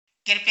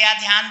कृपया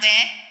ध्यान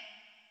दें,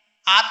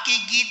 आपकी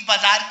गीत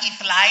बाजार की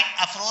फ्लाइट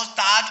अफरोज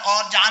ताज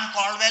और जॉन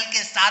कॉल्डवेल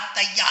के साथ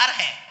तैयार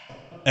है।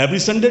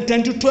 Every Sunday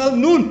 10 to 12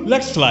 noon,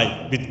 let's fly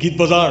with Geet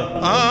Bazaar.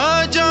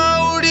 आजा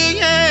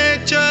उड़िए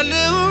चल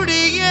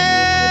उड़िए,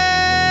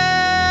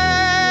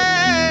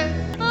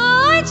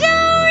 आजा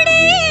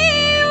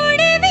उड़िए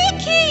उड़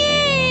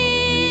बिखिए।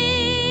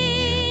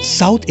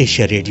 South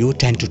Asia Radio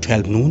 10 to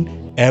 12 noon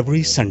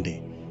every Sunday.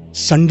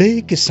 Sunday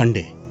ke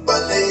Sunday.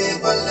 Balle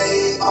balle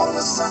on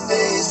a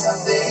Sunday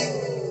Sunday.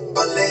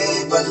 Balle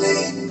balle.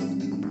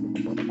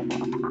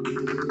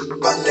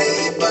 Balle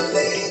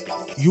balle.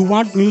 You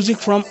want music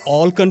from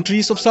all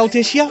countries of South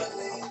Asia?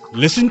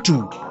 Listen to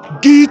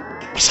Geet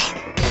Bazaar.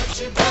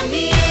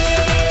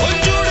 ओ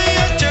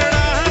चूड़ियां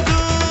चढ़ा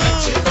दूं,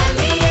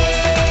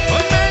 ओ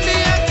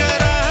मेहंदियां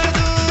करा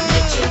दूं,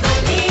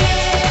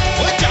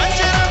 ओ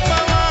झांझरा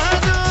पवा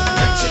दूं।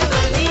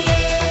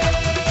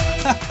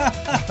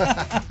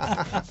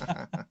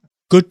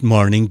 Good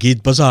morning, Geet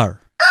Bazaar.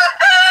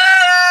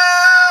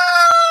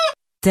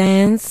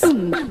 Dance.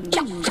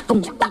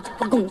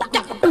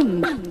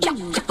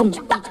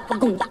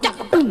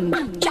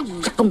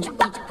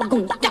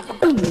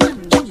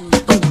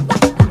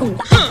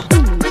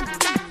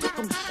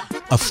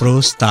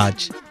 Afroz ताज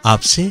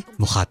आपसे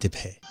मुखातिब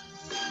है।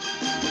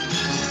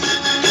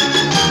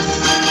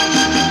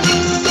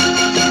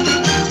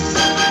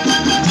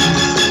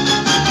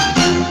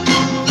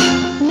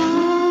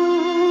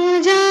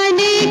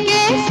 जाने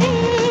कैसे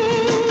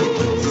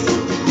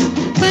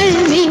पल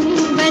में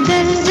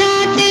बदल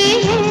जाते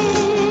हैं,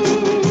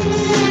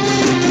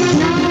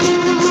 ना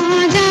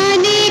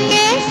जाने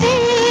कैसे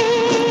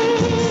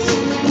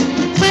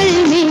पल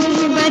में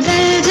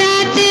बदल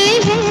जाते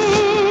हैं।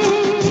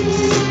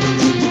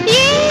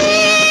 ये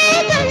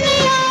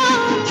दुनिया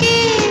के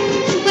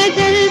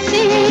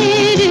बदलते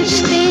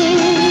रिश्ते,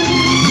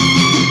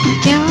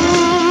 क्या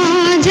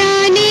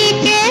जाने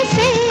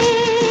कैसे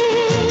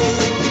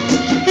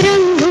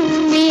रंगों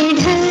में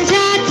ढल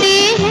जाते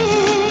हैं।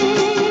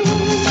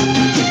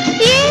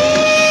 ये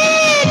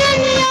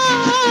दुनिया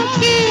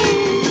के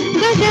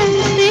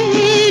बदलते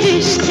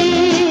रिश्ते,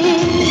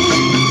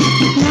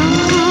 ना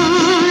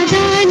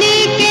जाने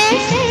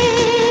कैसे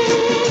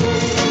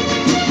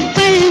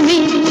पल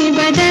में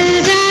बदल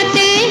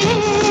जाते हैं।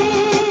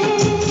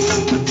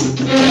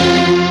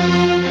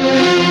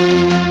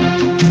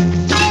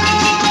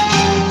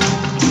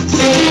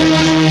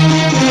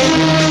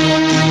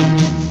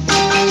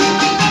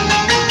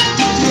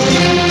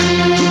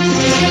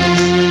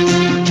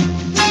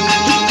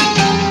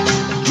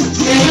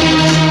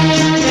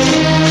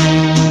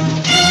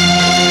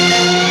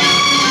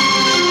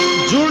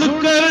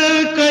 जुड़कर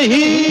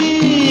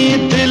कहीं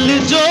दिल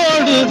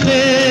जोड़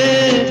दे,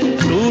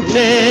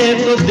 टूटे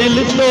तो दिल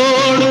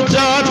तोड़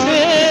जाते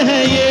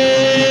हैं ये।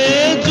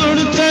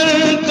 जुड़कर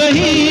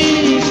कहीं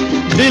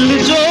दिल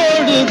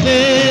जोड़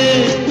दे,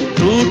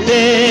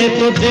 टूटे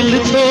तो दिल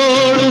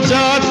तोड़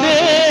जाते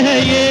हैं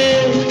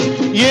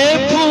ये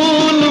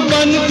फूल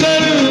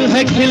बनकर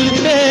है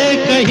खिलते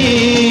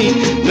कहीं,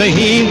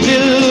 कहीं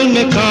दिल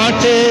में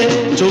कांटे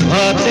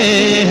चुभाते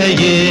हैं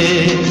ये।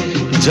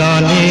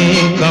 जाने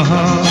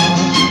कहाँ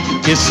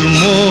किस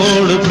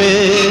मोड़ पे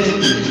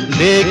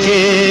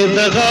देखे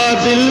दगा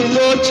दिल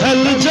को छल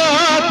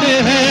जाते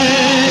हैं।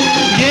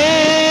 ये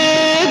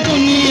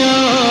दुनिया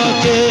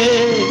के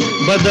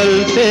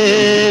बदलते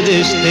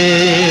रिश्ते,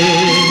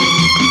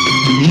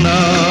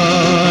 ना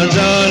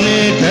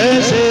जाने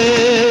कैसे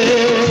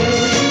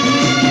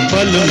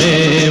पल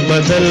में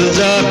बदल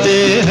जाते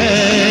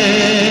हैं।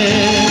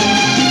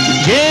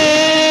 ये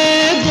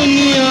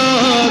दुनिया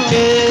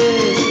के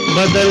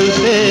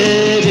बदलते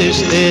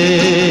रिश्ते।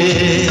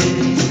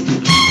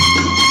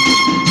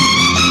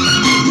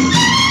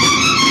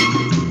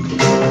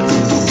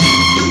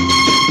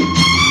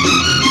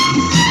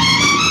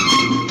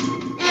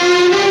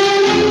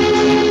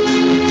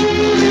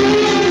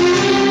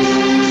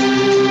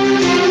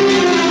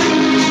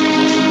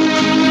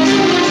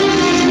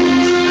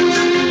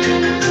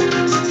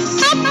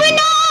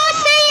 अपनों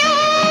से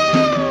यूं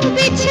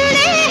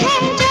बिछड़े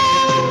हैं जो,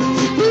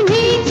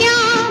 उन्हें क्या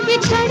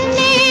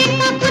बिछड़ने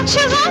का कुछ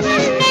गम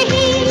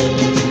नहीं।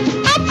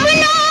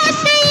 अपनों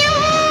से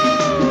यूं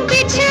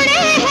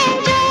बिछड़े हैं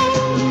जो,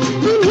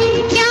 उन्हें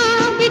क्या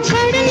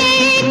बिछड़ने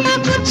का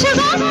कुछ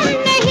गम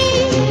नहीं।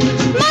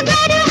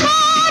 मगर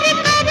हार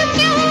कर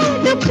क्यों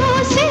दुखों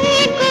से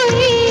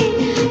कोई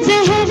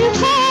जहर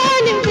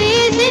खोल दे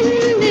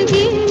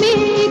जिंदगी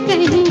में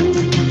कहीं।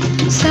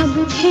 सब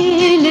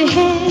खेल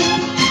है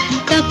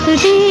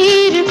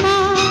तकदीर का,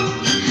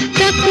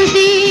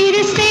 तकदीर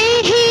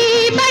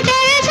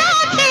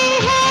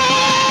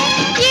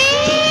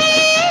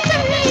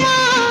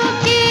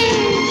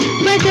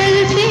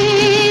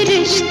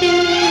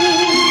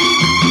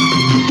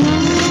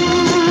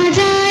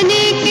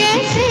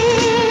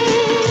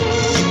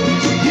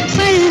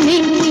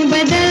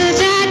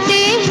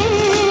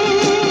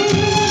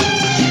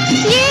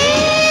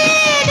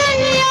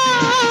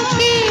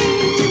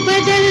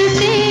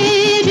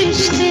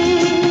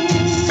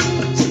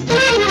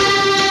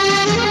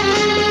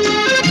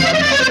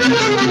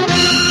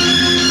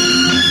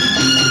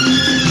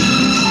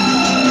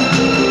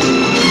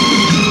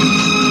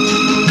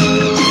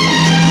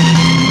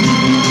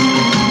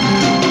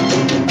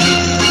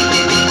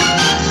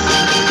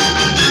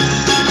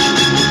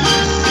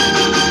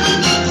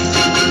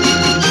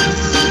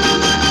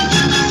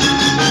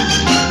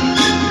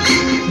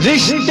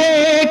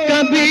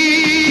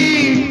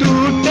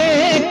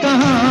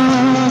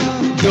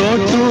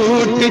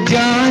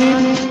जाए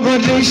वो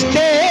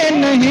रिश्ते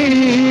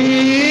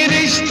नहीं,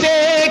 रिश्ते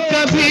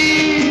कभी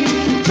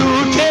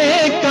टूटे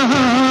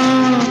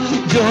कहाँ,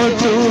 जो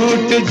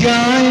टूट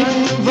जाए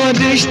वो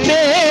रिश्ते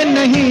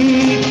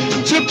नहीं।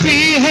 छुपी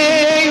है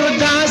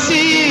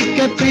उदासी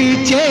के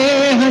पीछे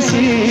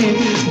हंसी,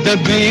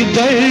 दबी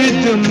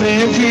दर्द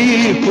में भी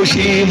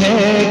खुशी है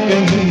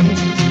कहीं।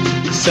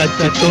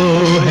 सच तो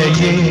है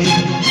ये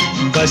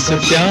बस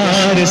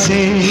प्यार से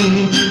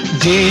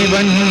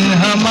जीवन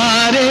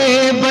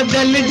हमारे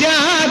बदल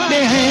जाते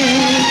हैं,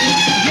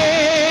 ये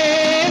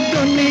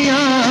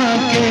दुनिया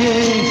के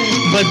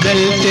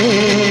बदलते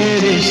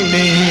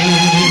रिश्ते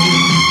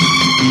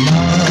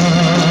ना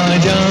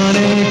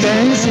जाने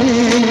कैसे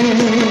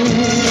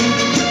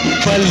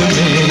पल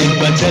में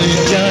बदल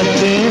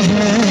जाते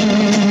हैं,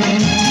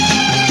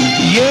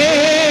 ये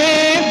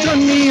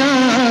दुनिया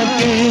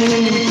के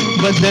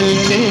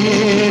बदलते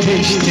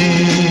रिश्ते।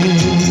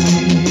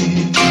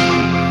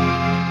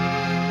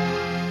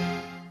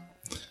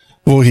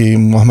 वही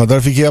मोहम्मद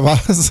रफी की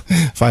आवाज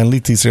फाइनली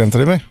तीसरे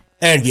अंतरे में।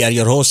 And we are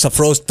your host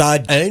Afroz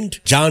Taj and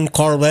John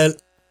कॉर्वेल।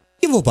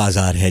 ये वो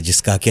बाजार है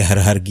जिसका कि हर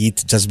हर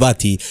गीत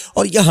जज्बाती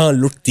और यहाँ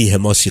लुटती है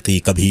मौसीकी,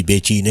 कभी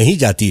बेची नहीं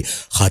जाती।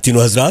 खातिन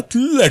हजरात,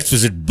 लेट्स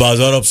विजिट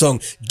बाजार ऑफ सॉन्ग,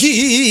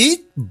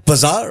 गीत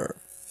बाजार।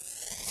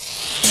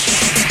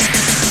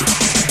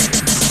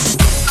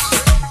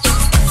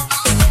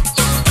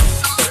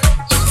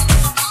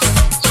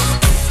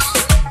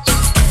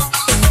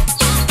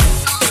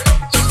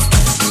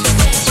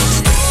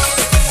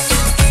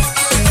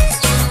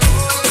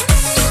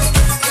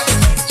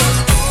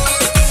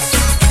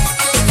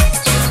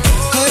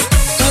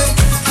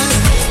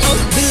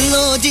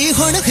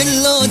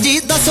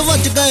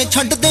 ਵੱਜ ਗਏ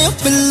ਛੱਡ ਦੇ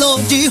ਪਿੱਲੋ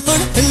ਜੀ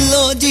ਹੁਣ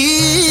ਹਿੱਲੋ ਜੀ,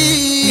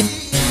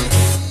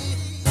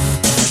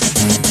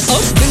 ਓ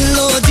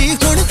ਪਿੱਲੋ ਜੀ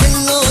ਹੁਣ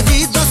ਹਿੱਲੋ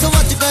ਜੀ, 10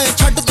 ਵੱਜ ਗਏ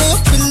ਛੱਡ ਦੇ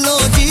ਪਿੱਲੋ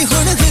ਜੀ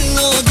ਹੁਣ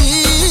ਹਿੱਲੋ ਜੀ,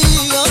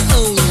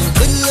 ਓ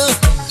ਪਿੱਲੋ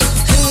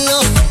ਹਿੱਲੋ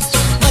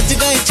ਵੱਜ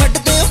ਗਏ ਛੱਡ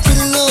ਦੇ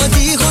ਪਿੱਲੋ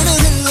ਜੀ ਹੁਣ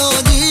ਹਿੱਲੋ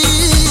ਜੀ।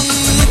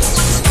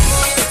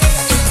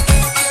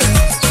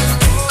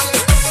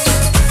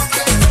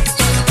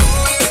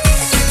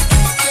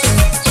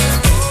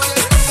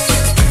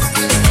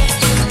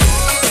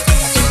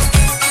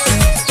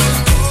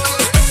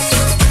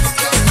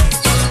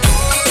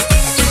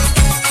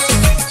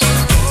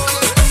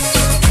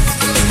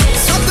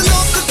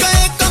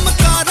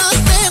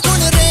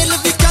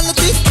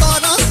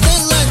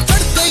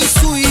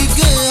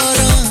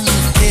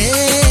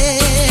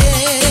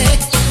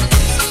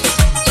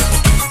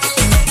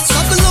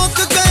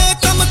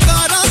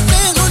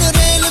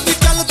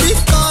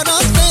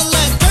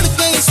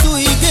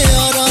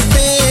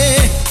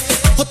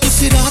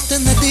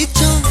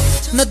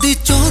 नदी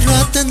चो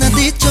रात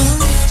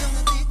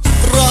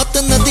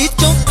नदी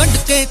चो कट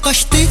के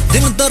कश्ती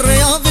दिन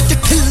दरिया विच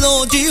खिलो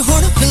जी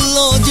हुण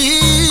खिलो जी,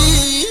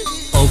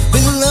 ओ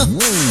बिल्लो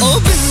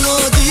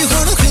जी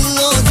हुण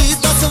खिलो जी,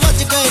 10 वज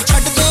गए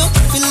छड्ड दो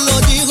पिल्लो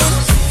जी हुण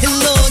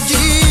हिलो जी।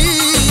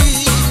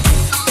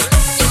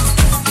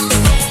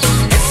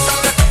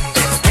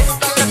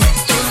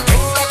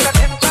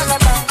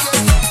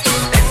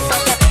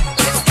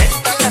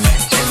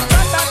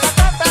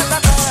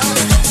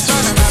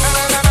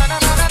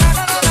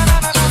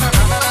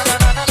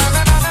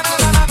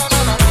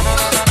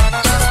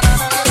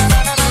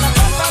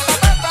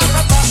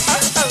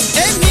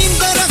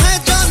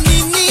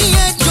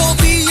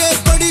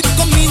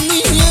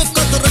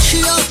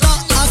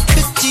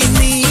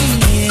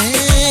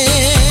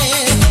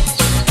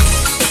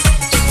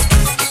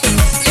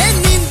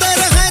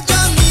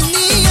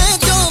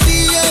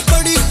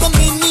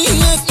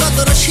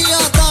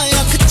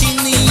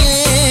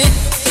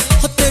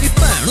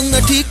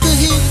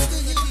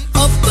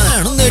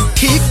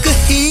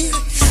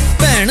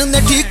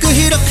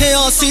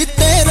 सी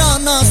तेरा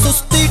ना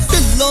सुस्ती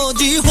ढिल्लो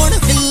जी हुण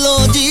हिलो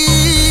जी,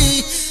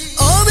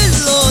 ओ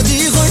बिल्लो जी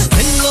हुण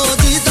हिलो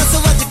जी, 10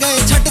 वज गए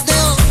छड्ड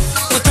दियो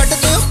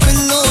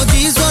पिल्लो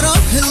जी जरा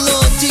हिलो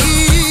जी।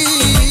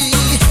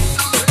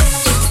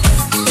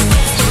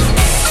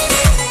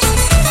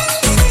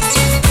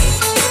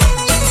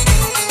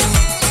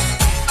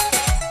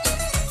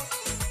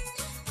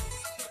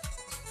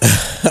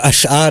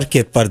 अशार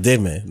के पर्दे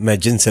में मैं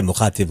जिनसे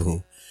मुखातिब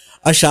हूँ,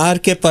 अशार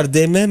के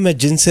पर्दे में मैं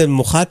जिनसे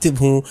मुखातिब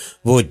हूँ,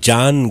 वो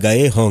जान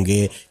गए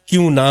होंगे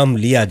क्यों नाम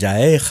लिया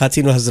जाए।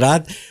 खातिन व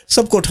हजरात,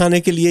 सबको उठाने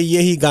के लिए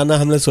यही गाना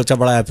हमने सोचा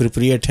बड़ा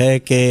एप्रोप्रिएट है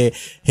कि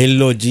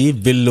हिल्लो जी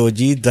बिल्लो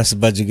जी 10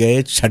 बज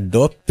गए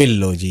छड्डो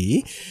पिल्लो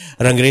जी।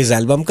 रंगरेज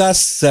एल्बम का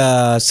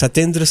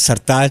सतेंद्र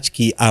सरताज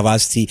की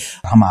आवाज़ थी।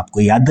 हम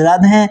आपको याद दिला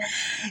दें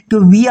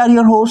कि we are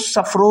your host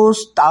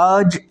Afroz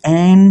Taj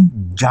and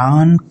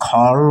John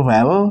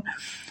कॉर्वेल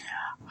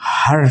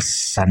her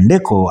Sunday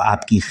को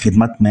आपकी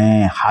खिदमत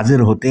में हाजिर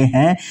होते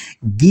हैं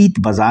गीत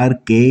बाजार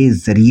के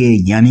जरिए,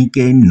 यानी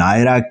कि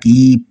नायरा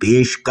की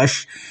पेशकश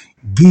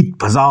गीत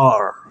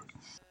बाजार।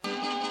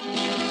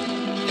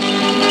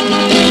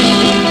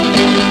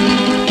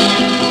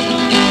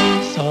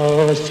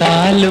 100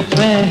 साल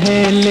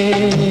पहले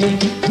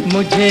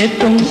मुझे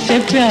तुमसे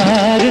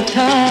प्यार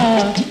था,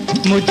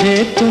 मुझे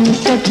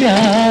तुमसे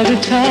प्यार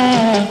था,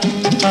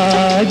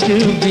 आज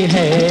भी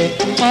है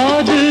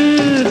और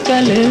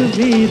कल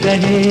भी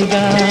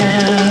रहेगा।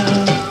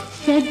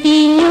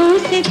 सदियों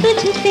से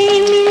तुझसे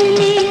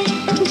मिलने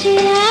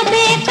जिया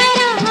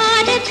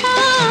बेकरार था,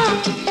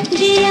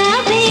 जिया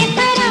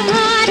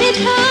बेकरार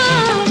था,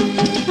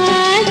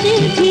 आज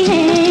भी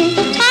है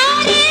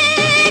और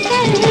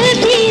कल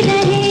भी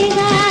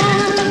रहेगा।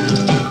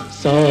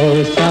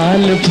 100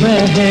 साल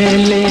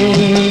पहले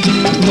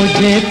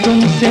मुझे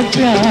तुमसे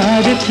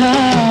प्यार था,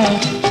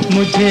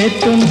 मुझे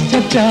तुमसे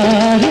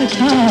प्यार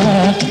था,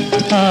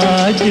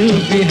 आज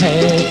भी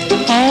है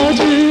और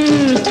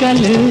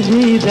कल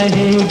भी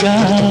रहेगा।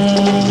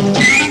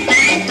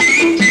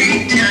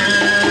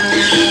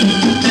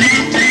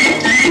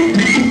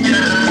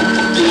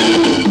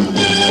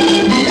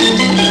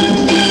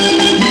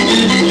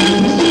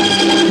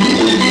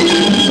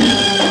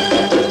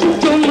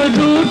 तुम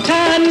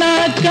रूठा ना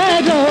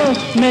करो,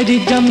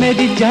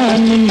 मेरी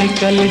जान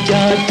निकल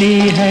जाती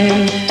है।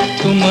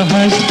 तुम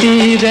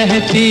हंसती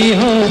रहती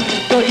हो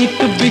तो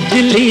एक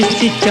बिजली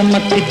सी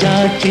चमक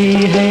जाती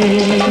है।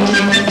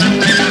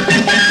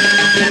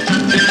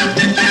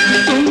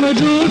 तुम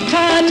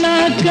रूठा ना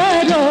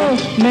करो,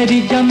 मेरी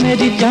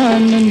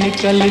जान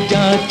निकल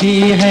जाती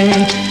है।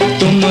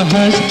 तुम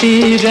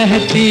हंसती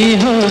रहती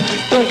हो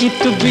तो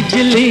एक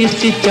बिजली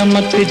सी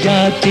चमक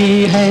जाती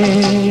है।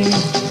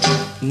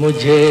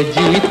 मुझे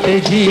जीते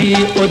जी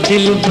ओ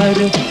दिल भर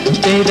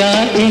तेरा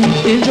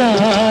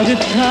इंतजार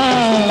था,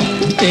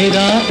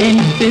 तेरा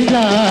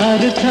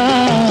इंतजार था,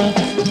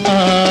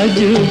 आज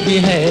भी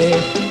है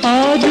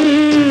और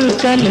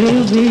कल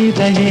भी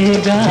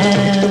रहेगा।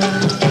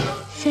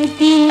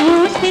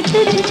 सदियों से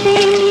तुझसे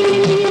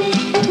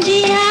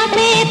जिया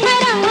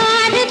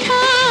बेकरार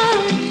था,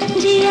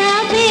 जिया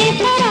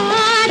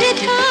बेकरार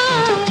था,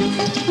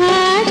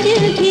 आज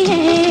भी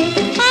है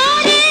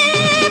और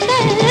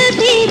कल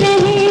भी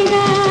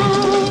रहेगा।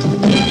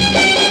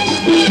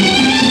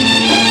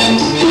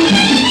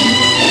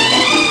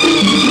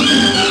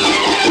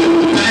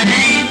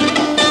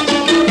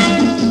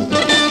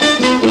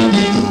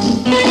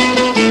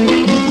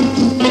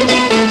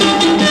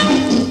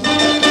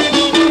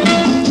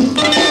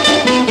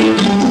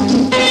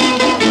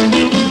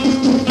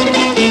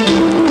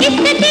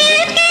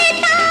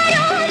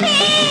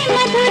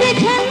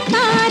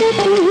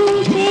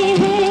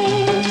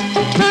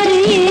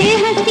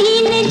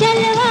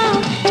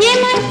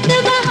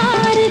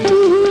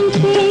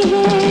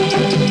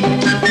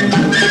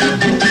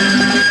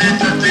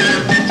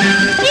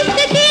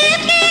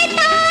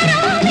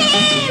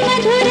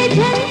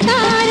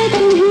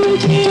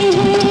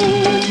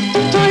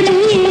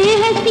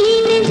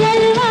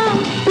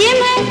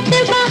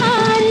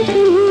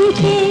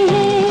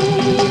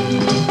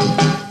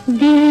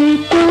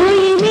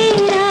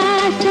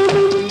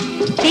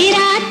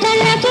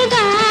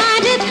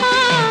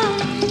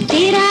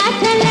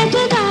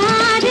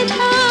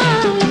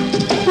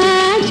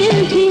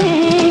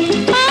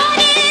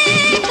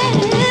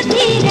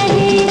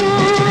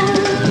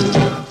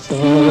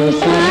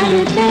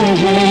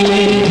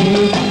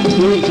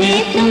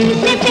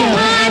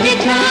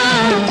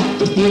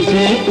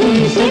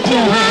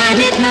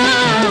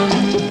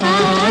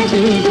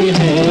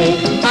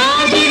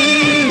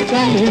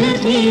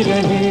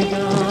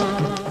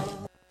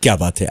 क्या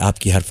बात है,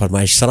 आपकी हर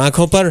फरमाइश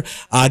सराखों पर।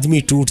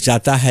 आदमी टूट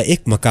जाता है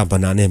एक मकान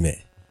बनाने में,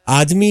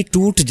 आदमी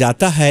टूट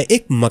जाता है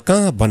एक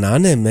मकान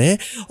बनाने में,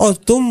 और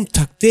तुम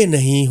थकते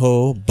नहीं हो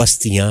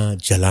बस्तियां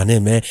जलाने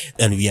में।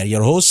 And we are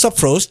your host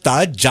Safroz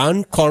Taj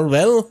Jaan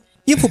Colwell.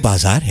 ये वो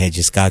बाजार है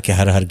जिसका कि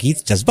हर गीत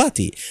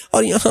जज्बाती,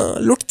 और यहाँ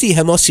लुटती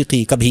है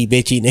मौसीकी, कभी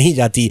बेची नहीं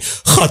जाती।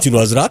 खातिन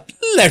व हज़रात,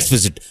 लेट्स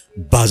विजिट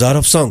बाजार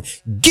ऑफ सॉन्ग,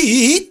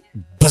 गीत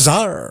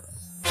बाजार।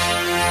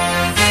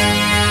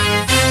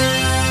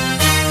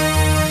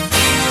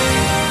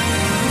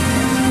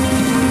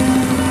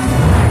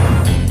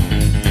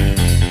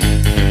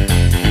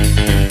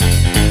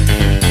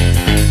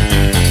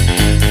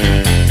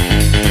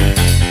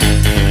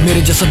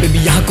 मेरे जैसा बेबी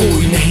यहाँ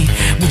कोई नहीं,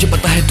 मुझे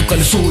पता है तू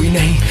कल सोई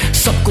नहीं।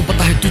 सबको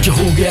पता है तुझे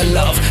हो गया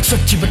लव,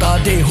 सच्ची बता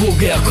दे हो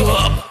गया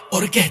कब।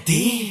 और कहती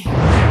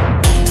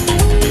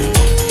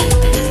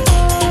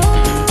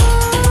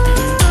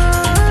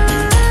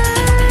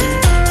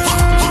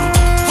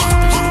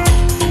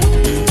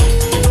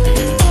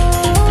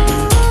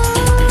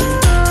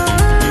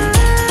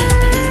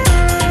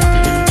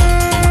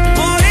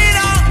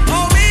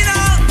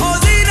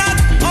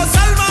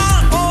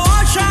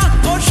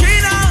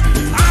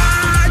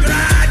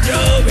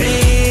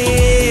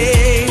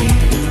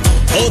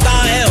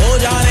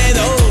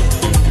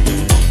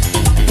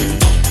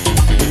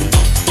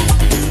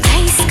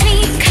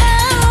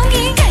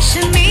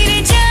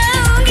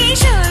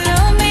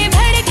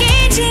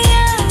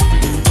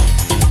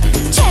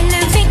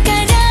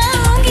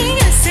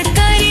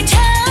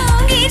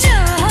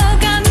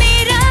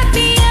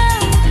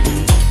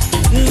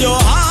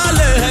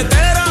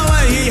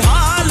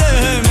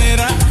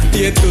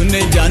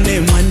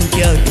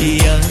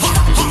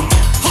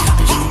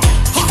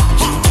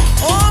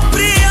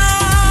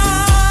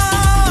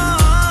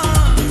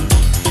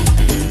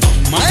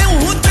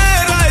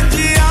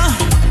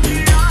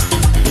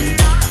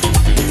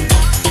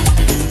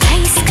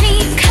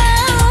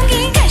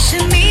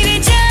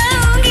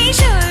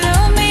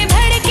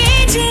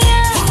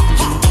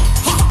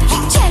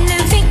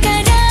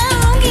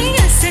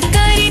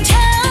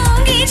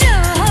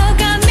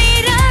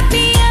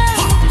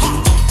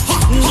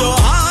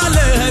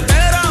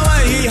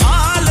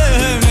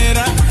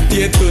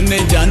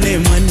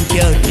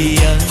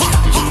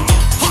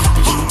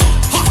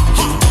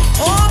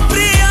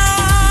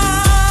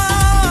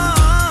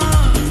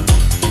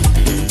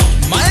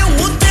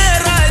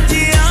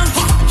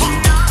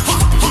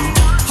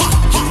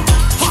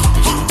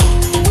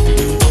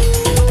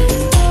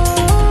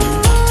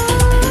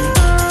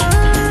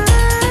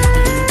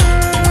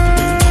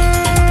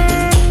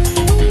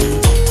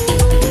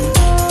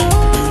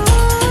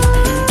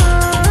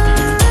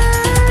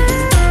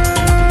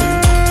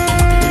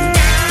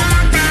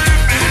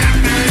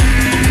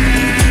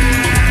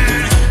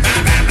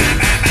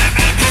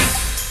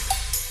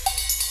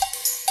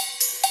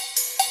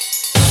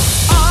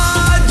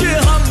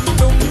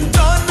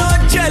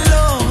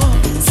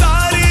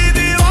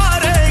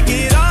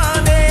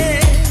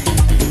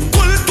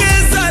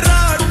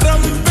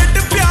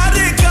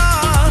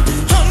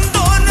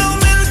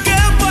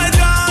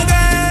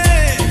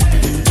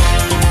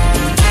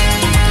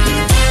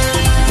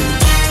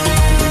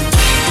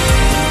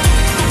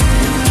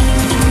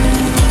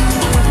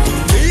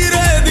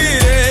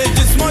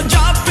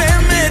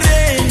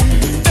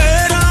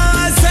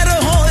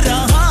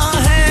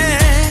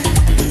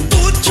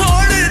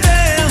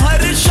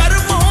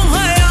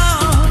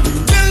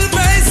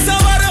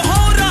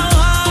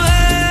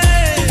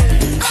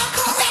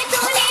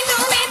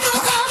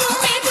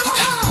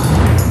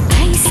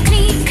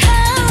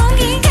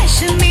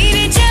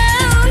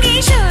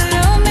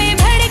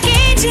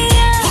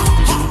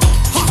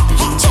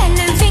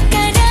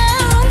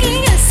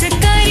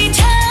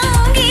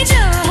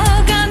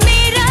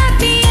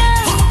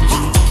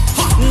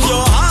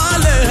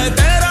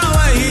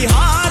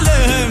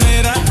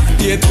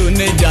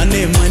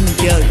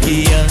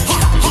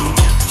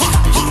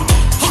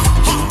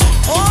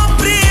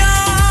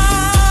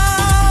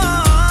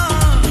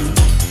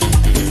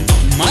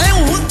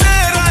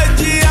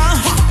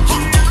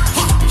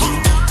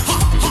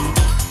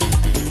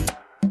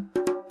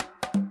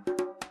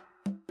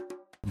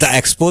द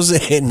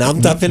एक्सपोजे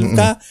नाम था फिल्म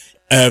का।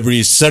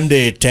 एवरी संडे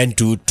 10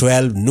 to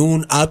 12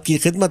 नून आपकी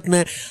खिदमत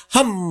में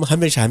हम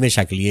हमेशा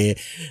हमेशा के लिए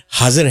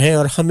हाजिर हैं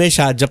और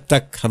हमेशा जब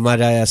तक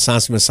हमारा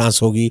सांस में सांस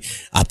होगी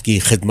आपकी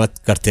खिदमत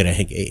करते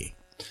रहेंगे।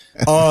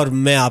 और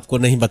मैं आपको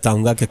नहीं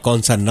बताऊंगा कि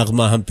कौन सा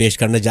नगमा हम पेश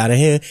करने जा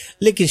रहे हैं,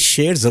 लेकिन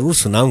शेर जरूर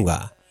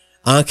सुनाऊंगा।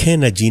 आंखें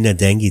न जीने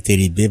देंगी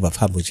तेरी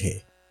बेवफा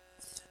मुझे,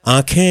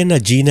 आंखें न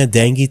जीने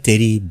देंगी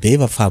तेरी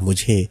बेवफा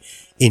मुझे,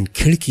 इन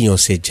खिड़कियों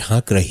से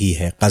झांक रही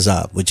है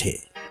क़ज़ा मुझे।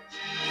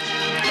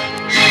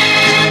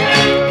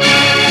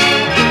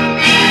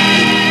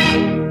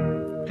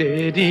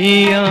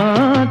 तेरी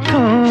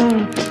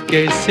आँखों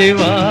के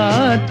सिवा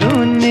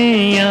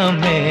दुनिया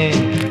में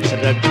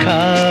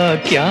रखा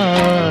क्या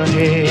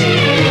है,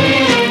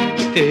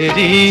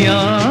 तेरी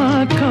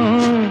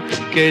आँखों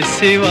के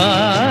सिवा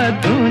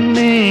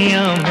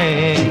दुनिया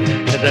में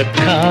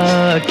रखा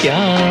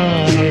क्या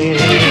है।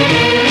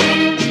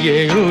 ये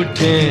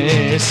उठे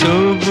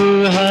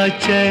सुबह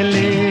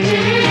चले,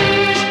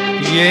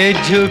 ये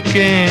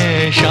झुके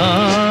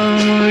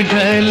शाम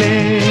ढले,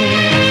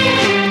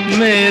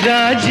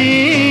 मेरा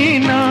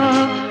जीना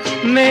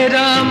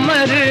मेरा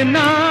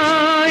मरना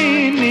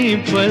इन्हीं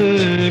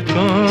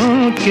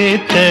पलकों के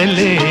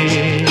तले।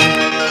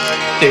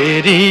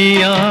 तेरी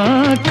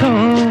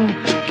आँखों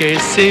के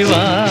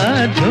सिवा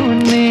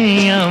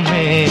दुनिया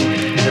में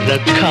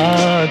रखा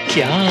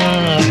क्या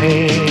है।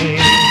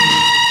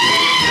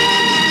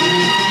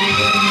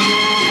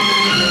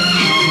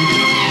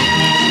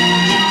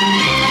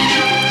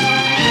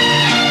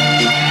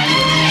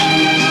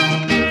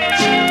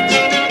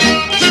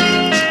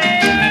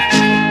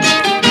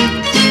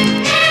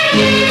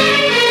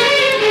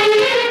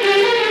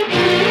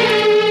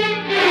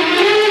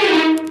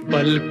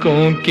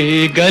 पलकों की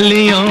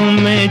गलियों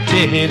में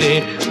चेहरे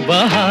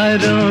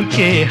बहारों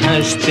के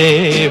हंसते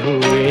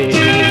हुए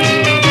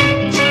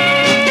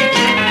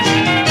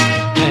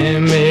हैं,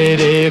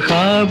 मेरे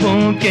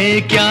ख्वाबों के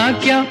क्या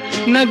क्या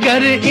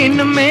नगर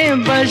इनमें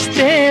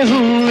बसते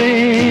हुए।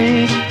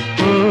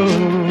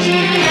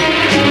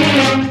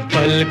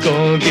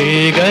 पलकों की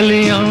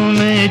गलियों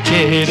में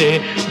चेहरे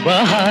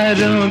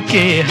बहारों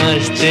के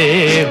हंसते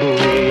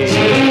हुए,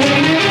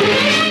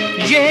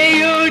 ये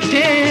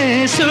उठे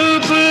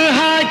सुबह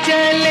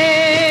चले,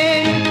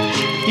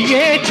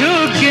 ये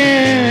झुके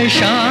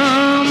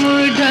शाम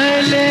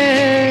ढले,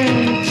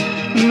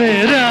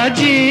 मेरा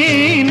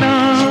जीना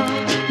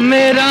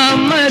मेरा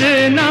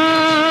मरना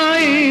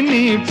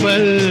इन्हीं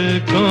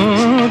पलकों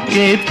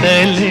के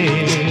तले।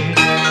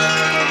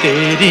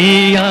 तेरी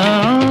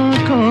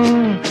आँखों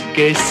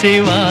के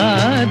सिवा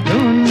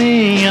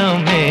दुनिया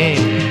में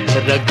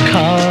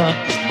रखा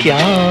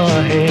क्या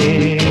है।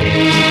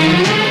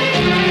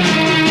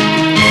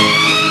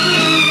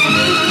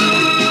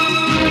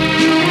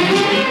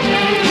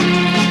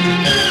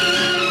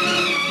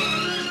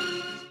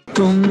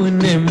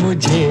 तुमने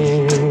मुझे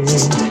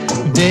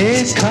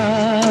देखा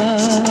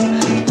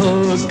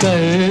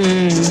होकर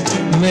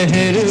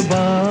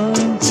मेहरबान,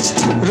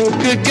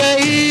 रुक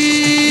गई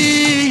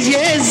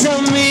ये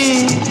ज़मीं,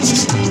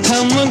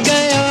 थम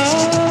गया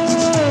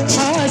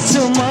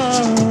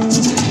आसमां,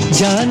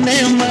 जाने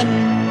मन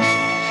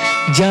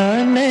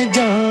जाने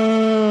जा।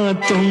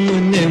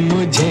 तुमने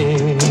मुझे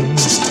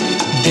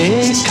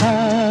देखा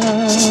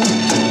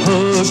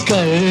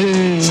होकर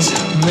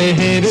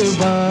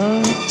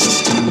मेहरबान,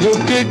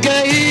 रुक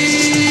गई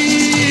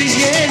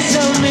ये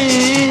ज़मीं,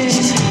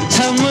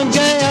 थम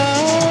गया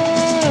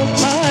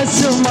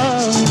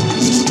आसमां,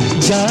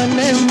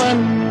 जाने मन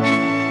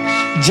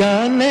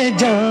जाने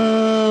जा।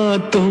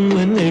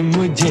 तुमने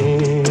मुझे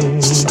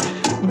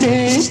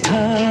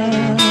देखा।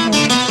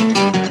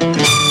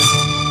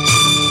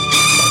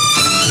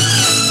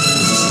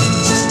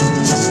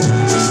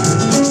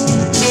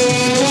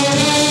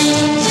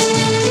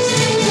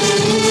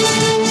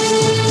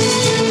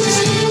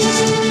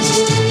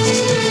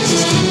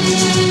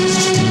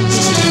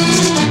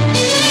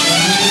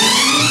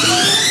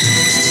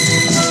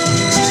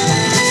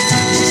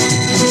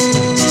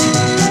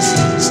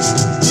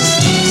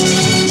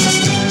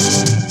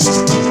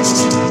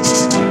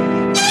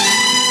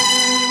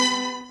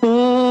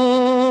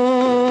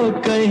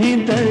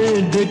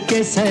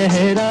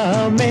 सहरा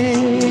में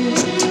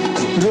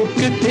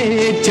रुकते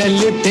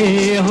चलते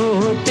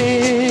होते,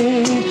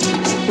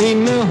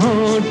 इन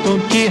होठों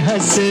की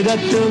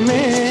हसरत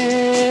में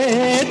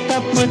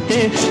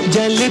तपते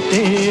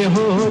जलते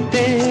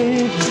होते,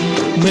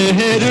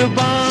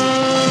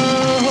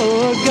 मेहरबान हो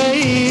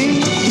गई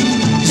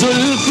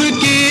जुल्फ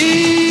की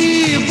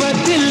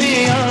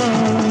बदलियां,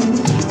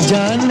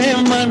 जाने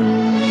मन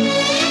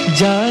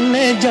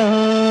जाने जा।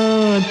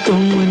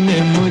 तुमने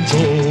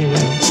मुझे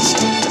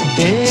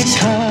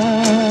देखा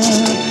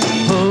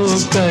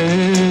होकर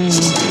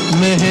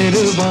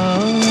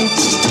मेहरबान,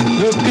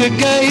 रुक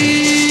गई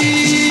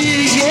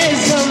ये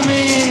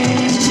ज़मीं,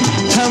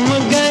 थम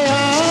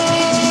गया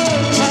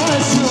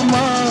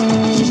आसमां,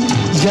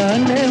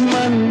 जाने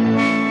मन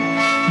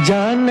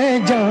जाने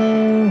जा।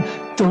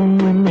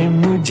 तुमने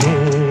मुझे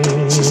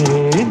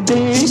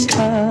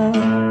देखा।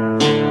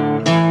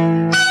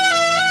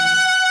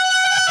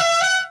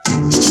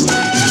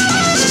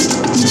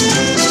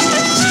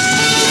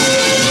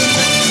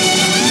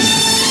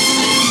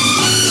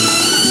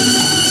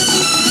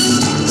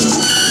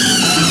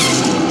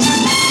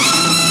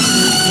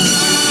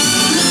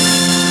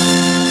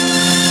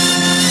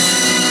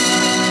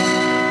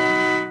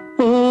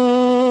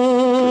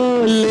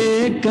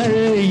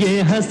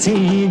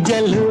 हंसी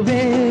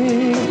जलवे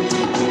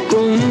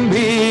तुम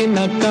भी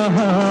न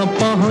कहाँ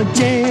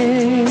पहुँचे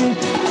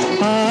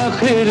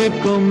आखिर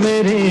को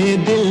मेरे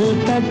दिल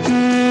तक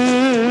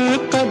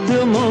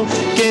कदमों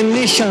के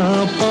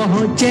निशान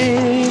पहुँचे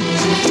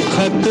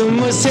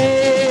खत्म से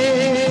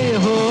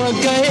हो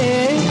गए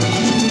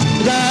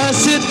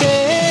रास्ते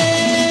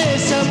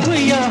सब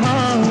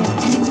यहाँ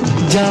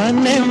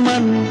जाने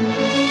मन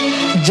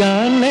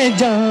जाने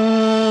जा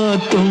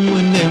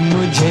तुमने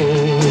मुझे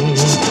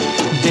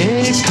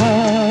देखा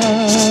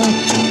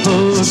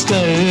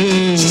होकर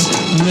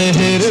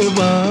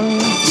मेहरबान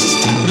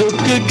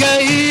रुक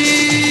गई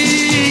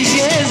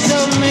ये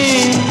ज़मीं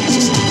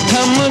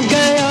थम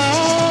गया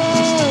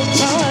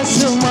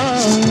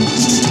आसमान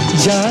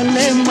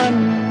जाने मन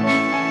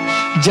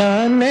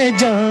जाने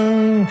जा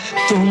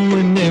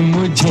तुमने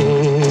मुझे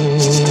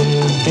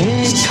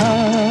देखा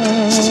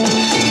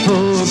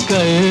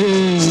होकर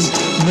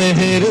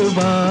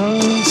मेहरबान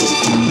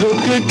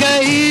रुक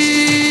गई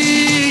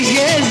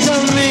ये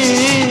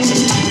ज़मीन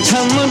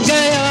थम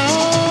गया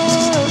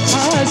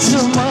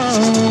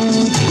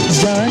आसमान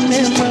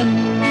जाने मन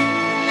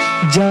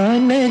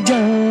जाने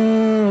जा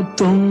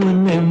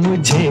तुमने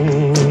मुझे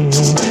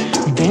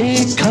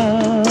देखा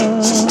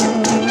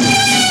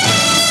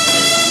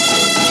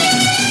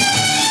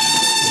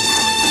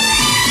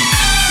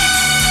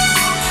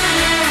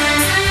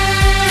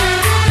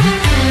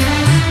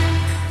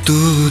तू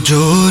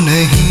जो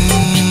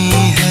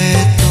नहीं है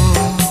तो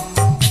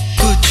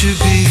कुछ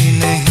भी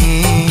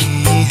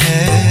नहीं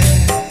है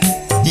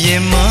ये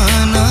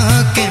माना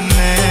कि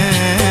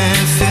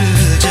महफिल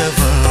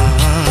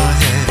जवां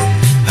है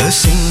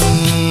हंसी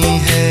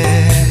है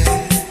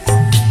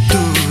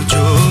तू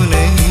जो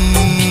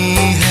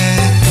नहीं है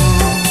तो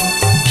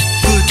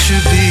कुछ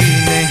भी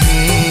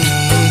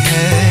नहीं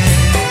है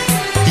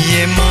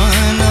ये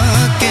माना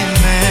कि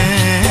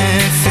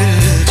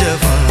महफिल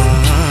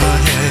जवां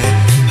है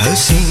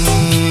हंसी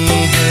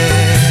है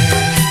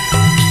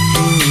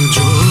तू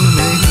जो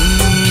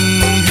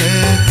नहीं है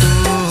तो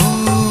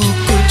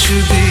कुछ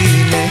भी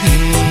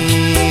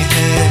नहीं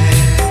है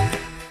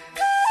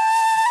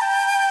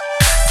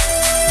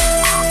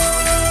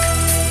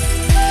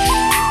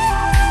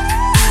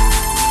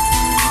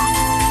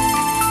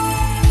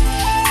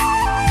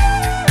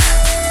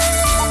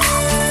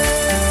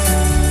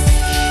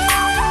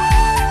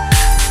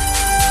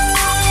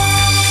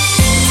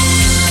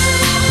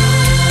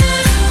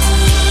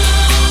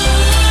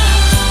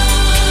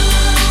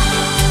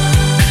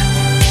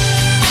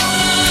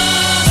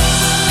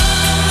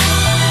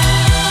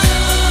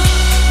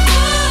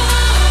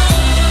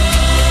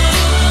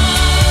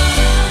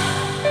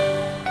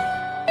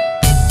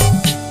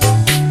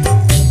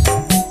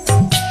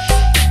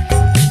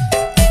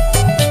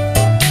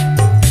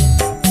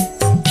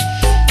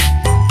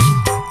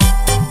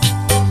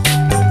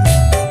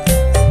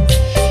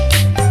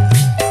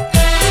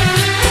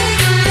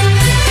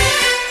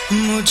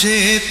मुझे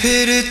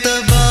फिर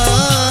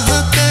तबाह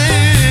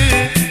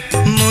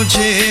कर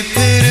मुझे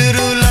फिर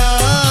रुला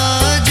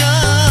जा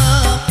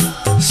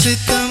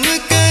सितम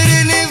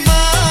करने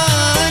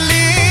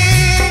वाले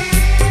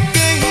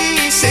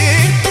कहीं से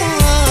तो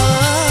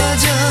आ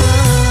जा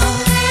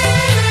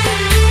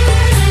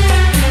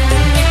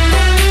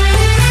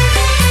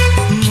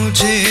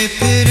मुझे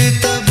फिर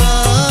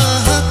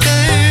तबाह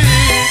कर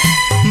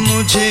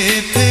मुझे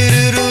फिर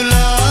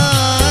रुला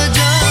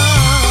जा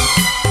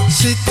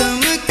सितम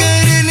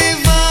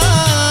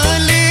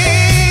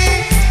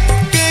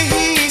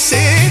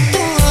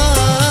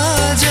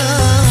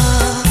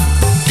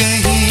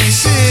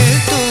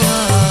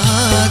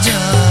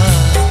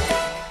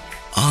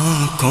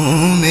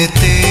में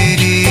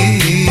तेरी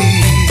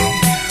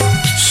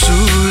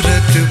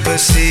सूरत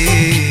बसी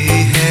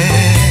है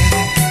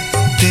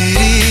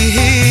तेरी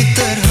ही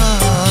तरह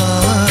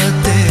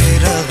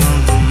तेरा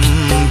गम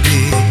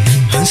भी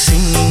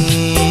हंसी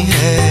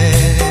है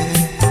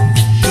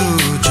तू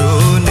जो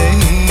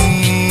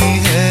नहीं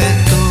है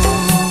तो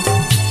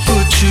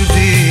कुछ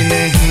भी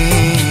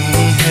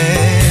नहीं है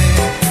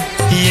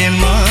ये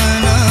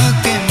माना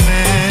कि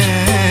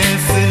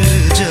महफिल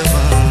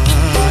जवां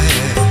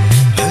है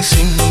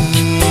हंसी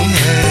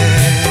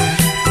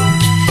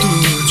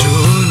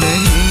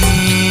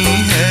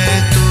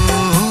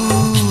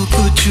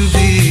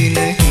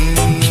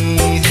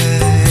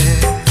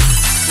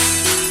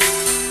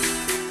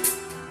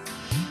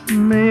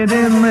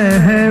मेरे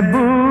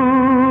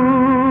महबूब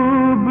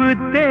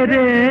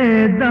तेरे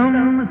दम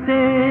से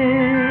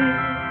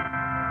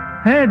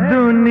है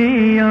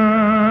दुनिया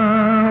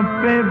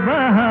पे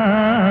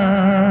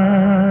बहार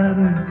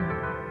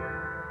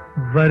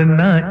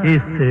वरना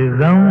इस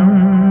गम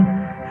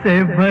से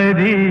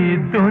भरी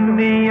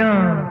दुनिया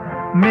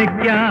में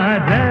क्या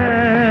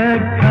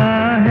रखा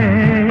है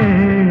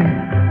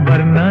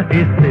वरना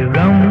इस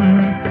गम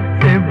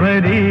से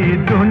भरी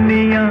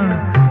दुनिया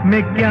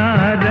में क्या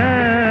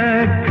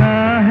रखा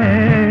है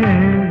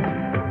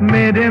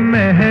मेरे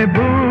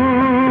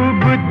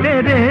महबूब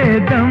तेरे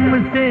दम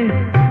से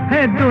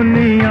है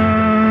दुनिया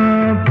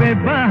पे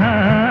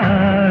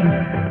बहार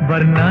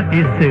वरना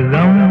इस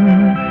गम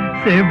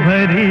से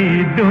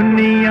भरी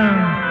दुनिया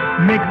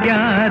में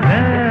क्या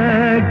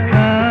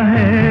रखा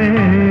है,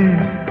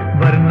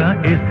 वरना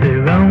इस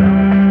गम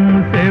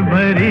से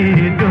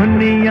भरी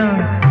दुनिया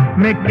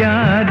में क्या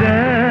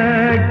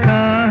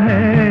रखा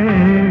है,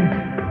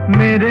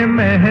 मेरे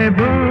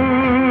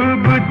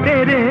महबूब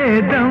तेरे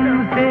दम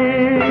से।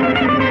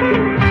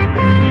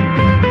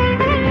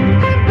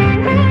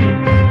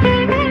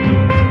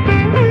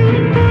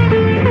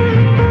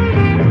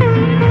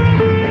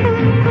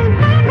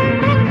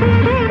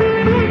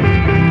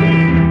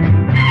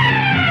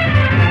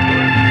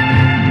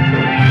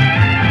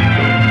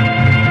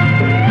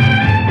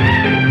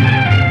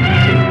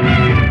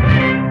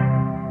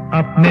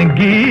 अपने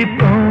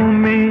गीतों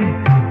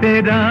में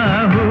तेरा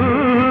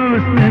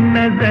हुस्न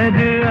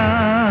नजर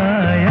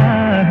आया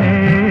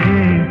है,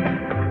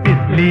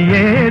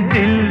 इसलिए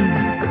दिल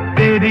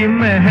तेरी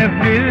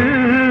महफिल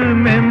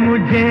में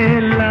मुझे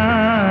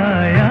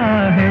लाया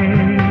है।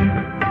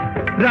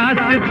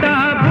 रास्ता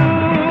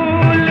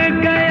भूल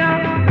गया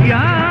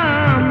या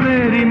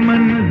मेरी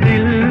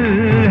मंजिल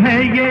है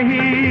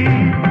यही,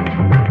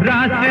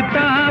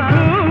 रास्ता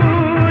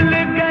भूल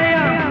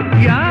गया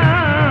या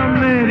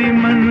मेरी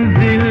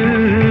मंजिल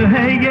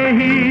है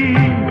यही,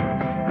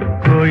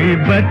 कोई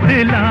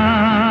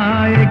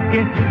बतलाए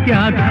कि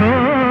क्या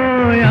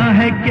खोया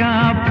है क्या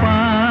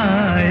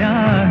पाया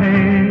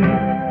है,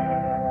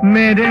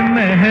 मेरे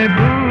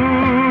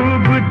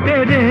महबूब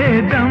तेरे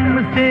दम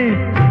से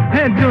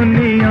है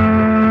दुनिया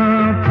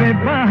पे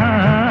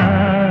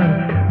बहार,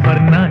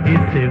 वरना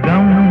इस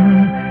गम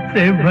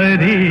से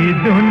भरी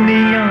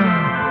दुनिया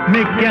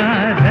में क्या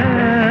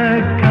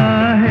रखा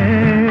है,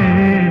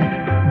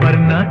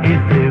 वरना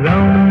इस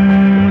गम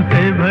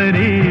से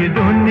भरी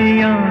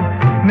दुनिया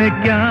में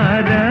क्या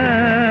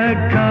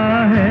रखा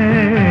है,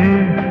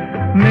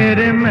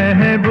 मेरे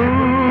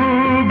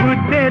महबूब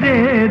तेरे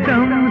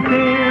दम से।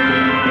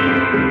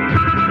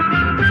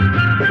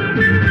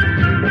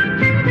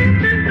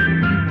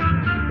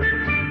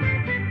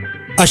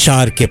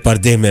 अशार के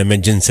पर्दे में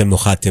मैं जिनसे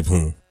मुखातिब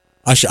हूँ,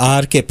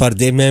 अशार के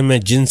पर्दे में मैं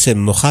जिनसे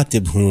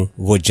मुखातिब हूँ,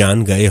 वो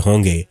जान गए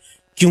होंगे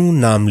क्यों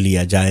नाम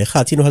लिया जाए।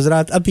 खातिन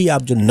हजरात, अभी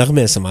आप जो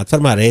नगमे समात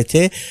फरमा रहे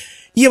थे,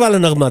 ये वाला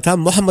नगमा था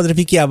मोहम्मद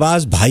रफ़ी की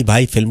आवाज़, भाई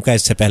भाई फिल्म का।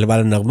 इससे पहले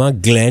वाला नगमा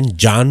ग्लेन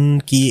जॉन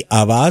की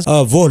आवाज़,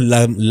 वो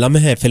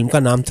लम्हे फिल्म का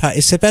नाम था।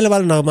 इससे पहले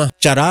वाला नगमा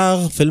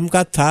चिराग फिल्म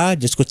का था,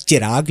 जिसको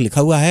चिराग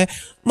लिखा हुआ है,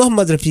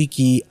 मोहम्मद रफ़ी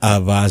की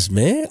आवाज़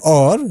में।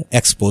 और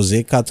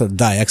एक्सपोजे का तो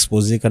द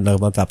एक्सपोजे का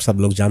नगमा तो आप सब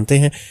लोग जानते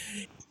हैं।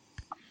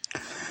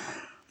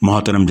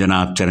 मोहतरम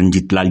जनाब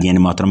चरणजीत लाल यानी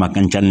मोहतरमा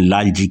कंचन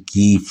लाल जी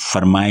की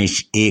फरमाइश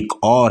एक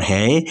और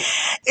है।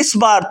 इस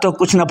बार तो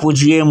कुछ ना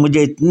पूछिए,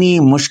 मुझे इतनी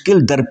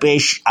मुश्किल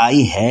दरपेश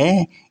आई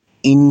है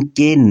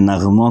इनके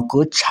नगमों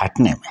को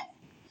छाटने में।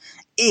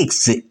 एक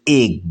से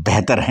एक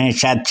बेहतर हैं,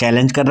 शायद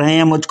चैलेंज कर रहे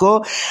हैं मुझको।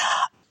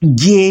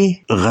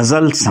 ये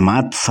गज़ल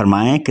समात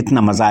फरमाएं,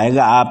 कितना मज़ा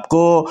आएगा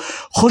आपको।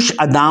 खुश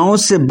अदाओं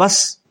से बस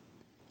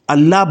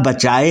अल्लाह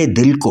बचाए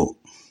दिल को,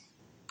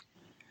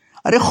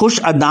 अरे खुश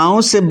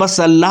अदाओं से बस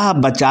अल्लाह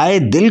बचाए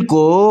दिल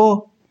को,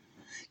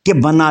 कि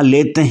बना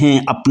लेते हैं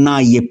अपना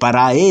ये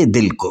पराए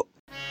दिल को।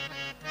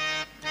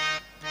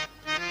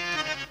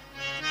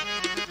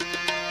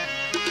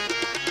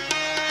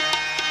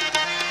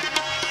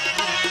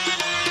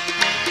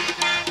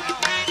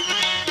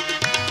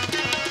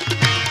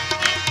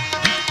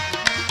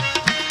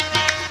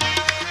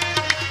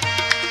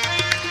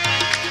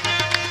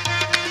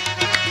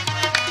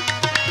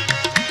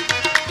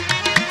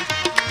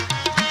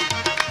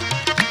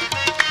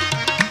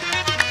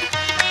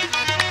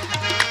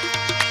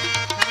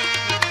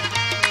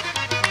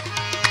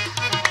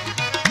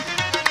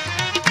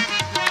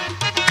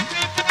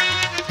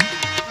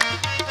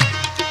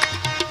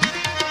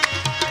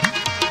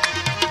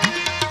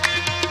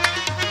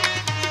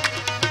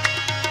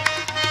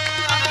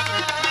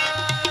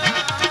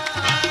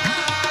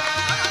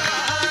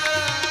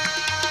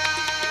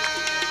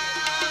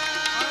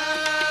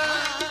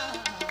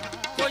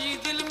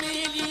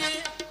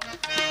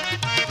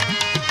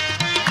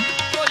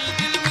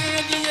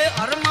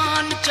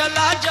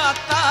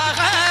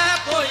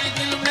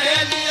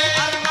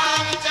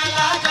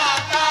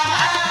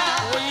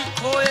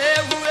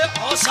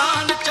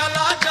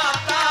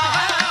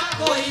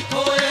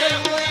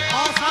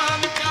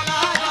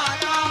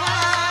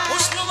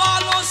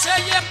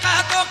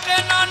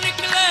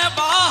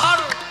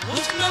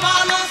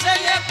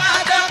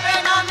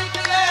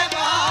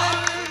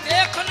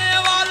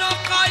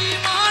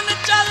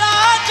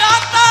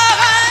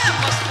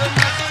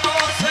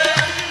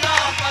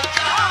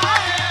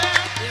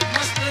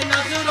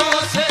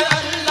 से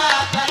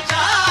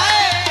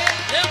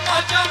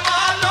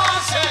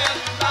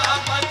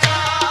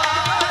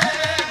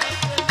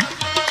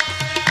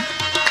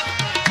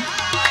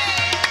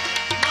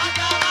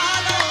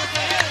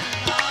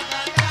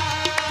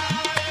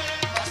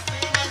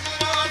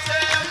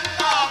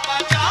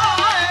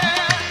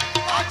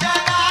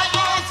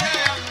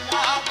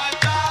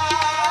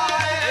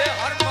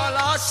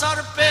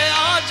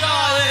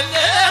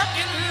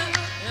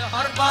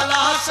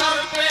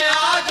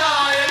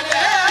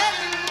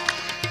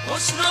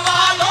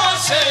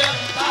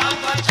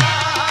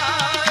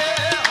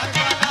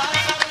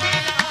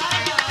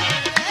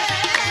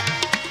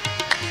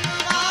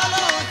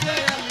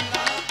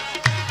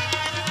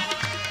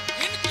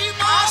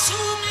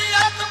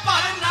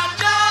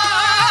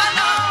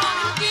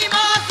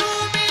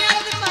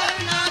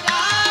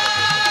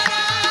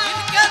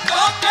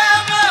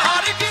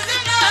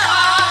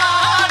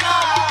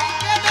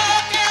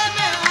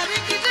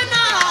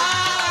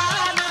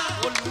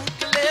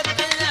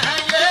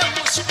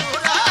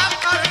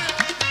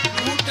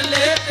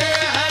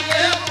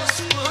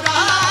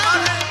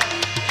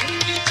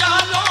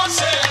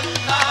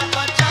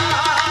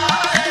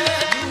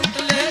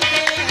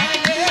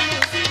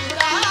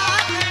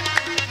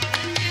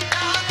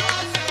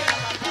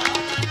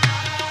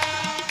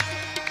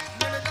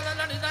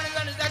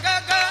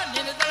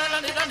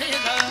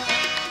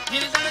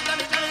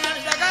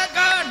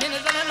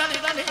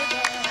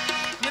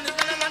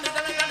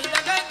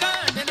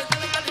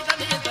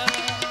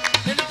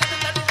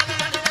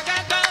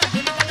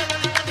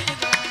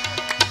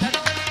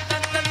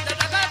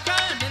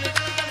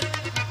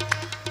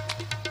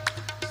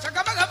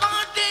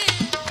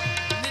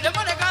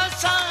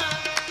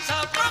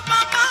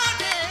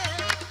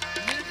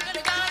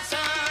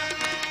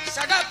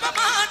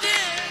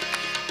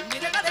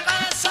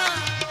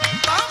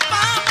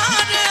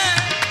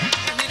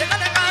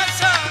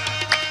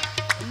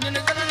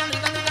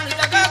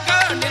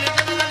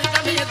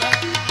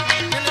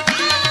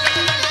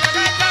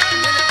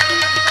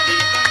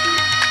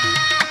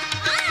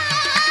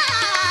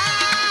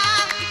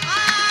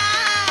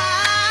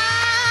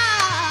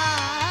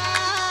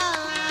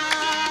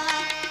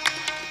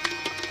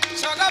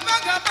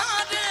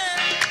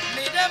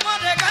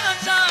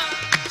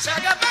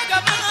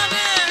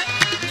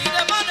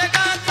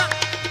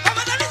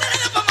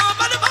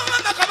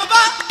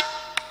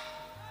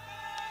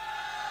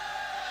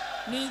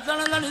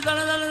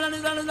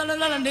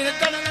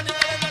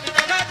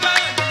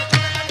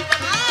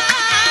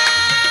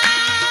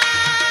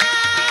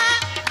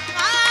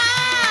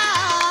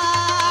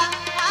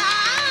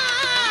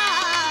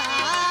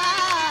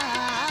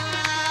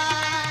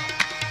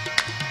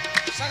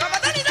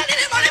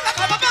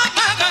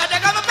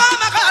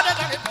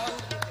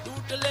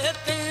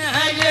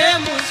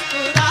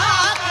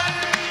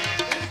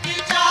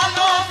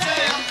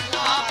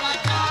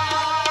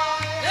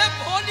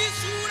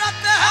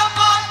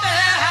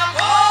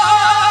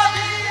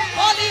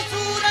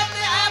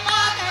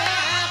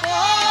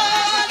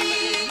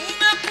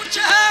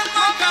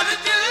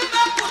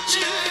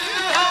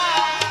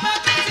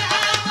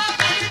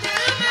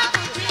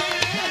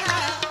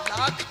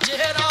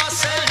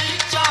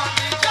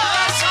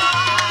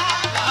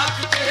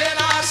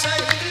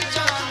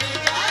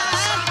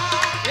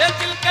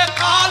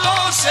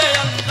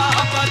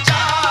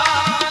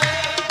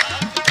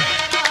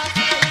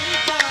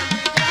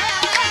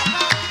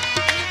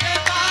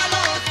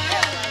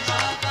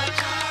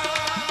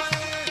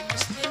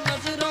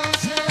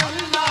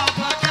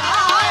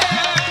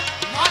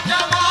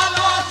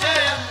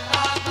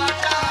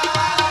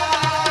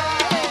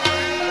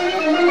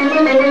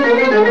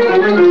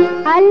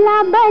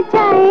अल्लाह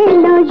बचाए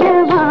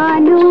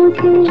नौजवानों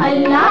से,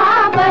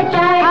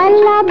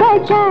 अल्लाह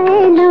बचाए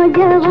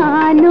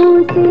नौजवानों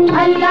से,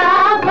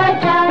 अल्लाह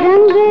बचाए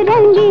रंग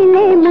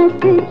रंगीले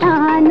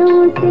मस्तानों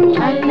से,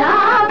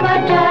 अल्लाह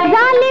बचाए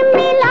जालिम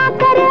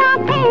मिलाकर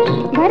आंखें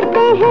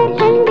भरते हैं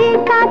ठंडी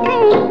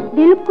सांसें,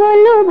 दिल को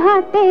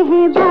लुभाते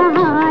हैं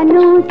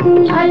बहानों से,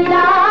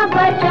 अल्लाह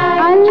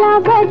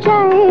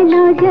बचाए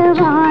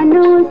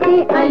नौजवानों से,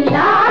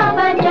 अल्लाह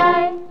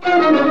बचाए।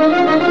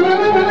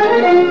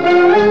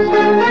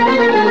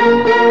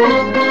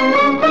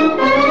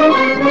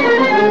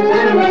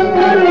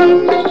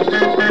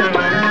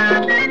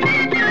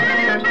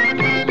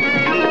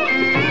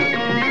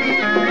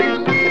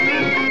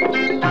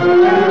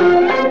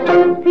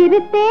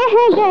 फिरते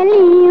हैं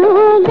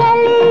गलियों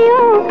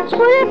गलियों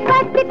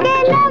उल्फत के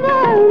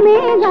नगमे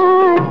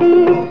गाते,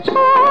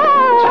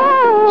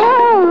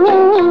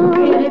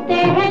 फिरते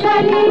हैं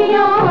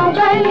गलियों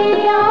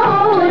गलियों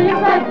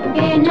उल्फत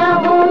के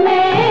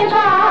नगमे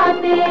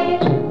गाते,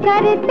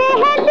 करते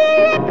हैं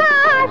दिल का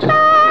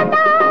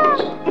सौदा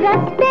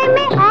रास्ते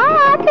में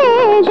आते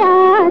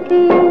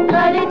जाते,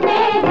 करते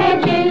हैं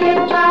दिल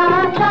का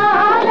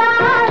सौदा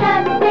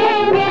रास्ते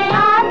में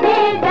आते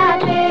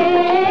जाते,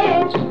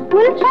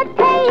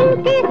 उल्फत है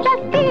इनकी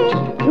सस्ती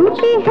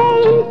झूठी है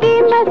इनकी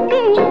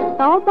मस्ती,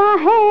 तौबा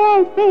है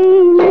ऐसे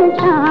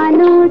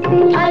इंसानों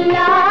से,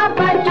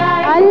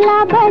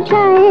 अल्लाह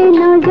बचाए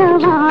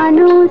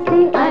नौजवानों से,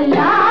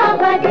 अल्लाह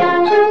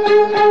बचाए।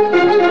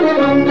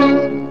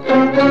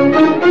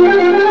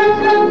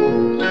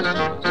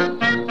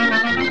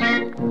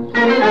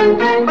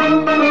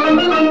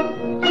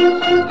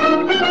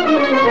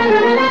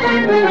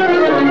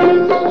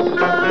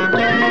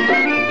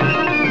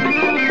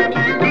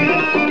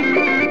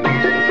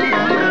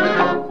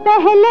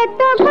 पहले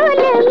तो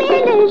घुल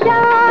मिल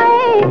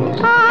जाए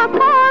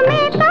आँखों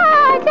में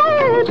काजल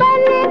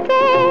बन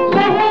के,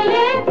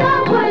 पहले तो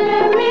घुल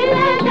मिल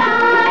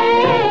जाए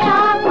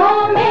आँखों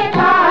में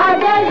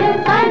काजल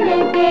बन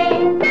के,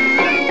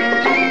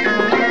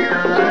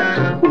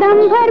 दम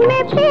भर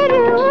में फिर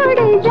उड़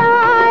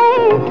जाए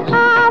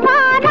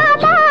आवारा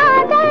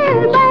बादल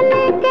बन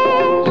के,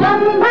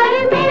 दम भर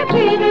में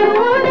फिर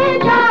उड़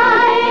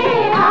जाए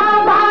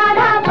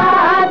आवारा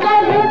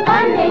बादल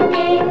बन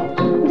के,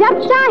 जब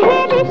चाहे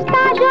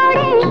रिश्ता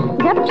जोड़े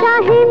जब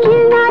चाहे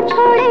मिलना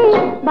छोड़े,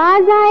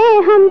 बाज आए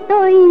हम तो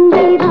इन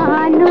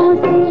दीवानों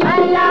से,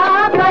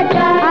 अल्लाह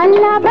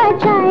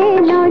बचाए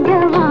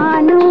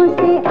नौजवानों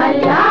से,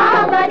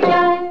 अल्लाह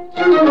बचाए।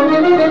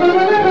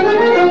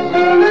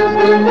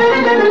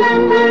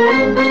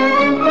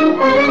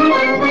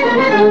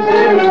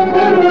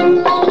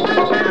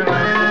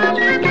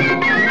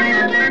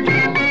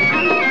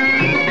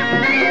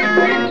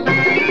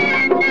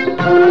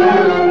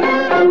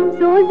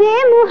 सोज़े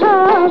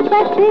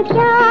मोहब्बत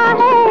क्या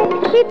है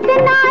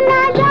इतना न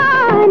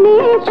जाने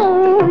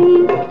कोई,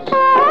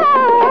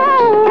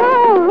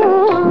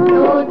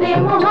 सोज़े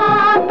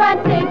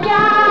मोहब्बत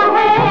क्या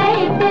है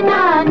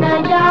इतना न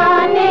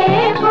जाने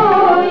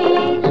कोई,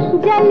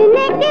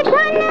 जलने की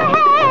धुन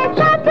है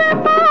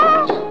सबको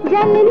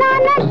जलना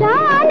न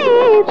जाने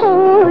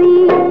कोई,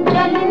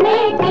 जलने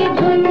की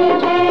धुन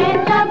है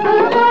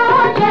सबको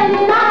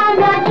जलना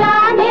न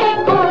जाने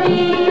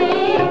कोई,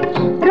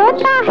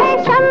 रोता है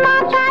शम्मा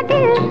का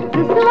दिल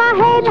रुसवा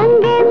है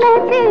रंगे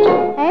महफिल,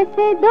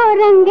 ऐसे दो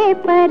रंगे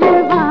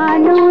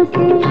परवानों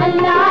से,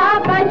 अल्लाह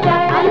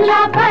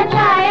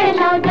बचाए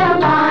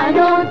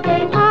नौजवानों से,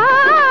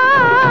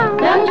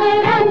 रंग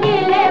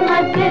रंगीले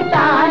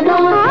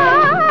मस्तानों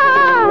से,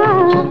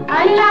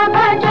 अल्लाह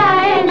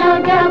बचाए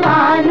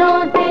नौजवानों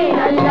से,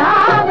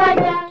 अल्लाह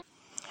बचाए।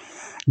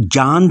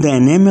 जान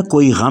देने में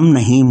कोई गम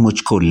नहीं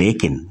मुझको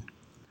लेकिन,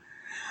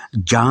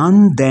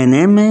 जान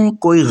देने में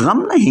कोई गम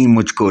नहीं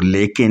मुझको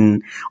लेकिन,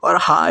 और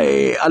हाय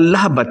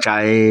अल्लाह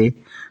बचाए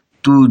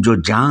तू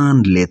जो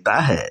जान लेता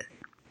है।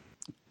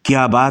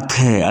 क्या बात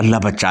है,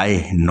 अल्लाह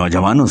बचाए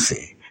नौजवानों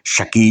से।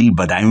 शकील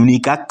बदायूनी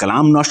का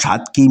कलाम,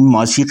 नौशाद की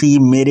मौसीकी,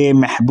 मेरे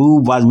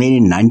महबूब वाज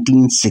मेरी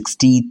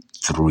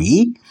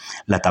 1963,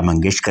 लता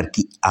मंगेशकर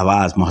की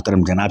आवाज़,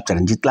 मोहतरम जनाब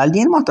चरणजीत लाल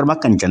जी, मोहतरमा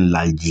कंचन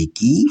लाल जी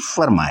की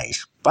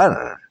फरमाइश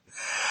पर।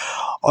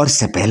 और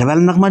इससे पहले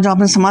वाला नगमा जो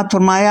आपने समाप्त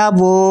फरमाया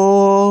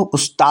वो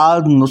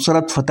उस्ताद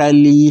नुसरत फ़तेह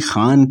अली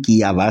ख़ान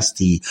की आवाज़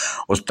थी।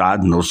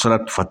 उस्ताद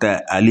नुसरत फ़तेह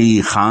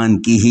अली ख़ान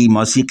की ही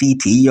मौसीकी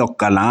थी और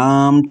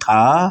कलाम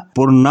था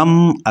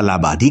पूनम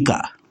इलाहाबादी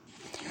का।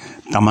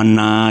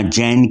 तमन्ना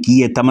जैन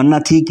की ये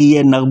तमन्ना थी कि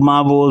ये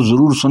नगमा वो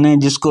ज़रूर सुने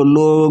जिसको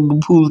लोग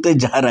भूलते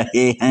जा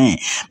रहे हैं।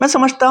 मैं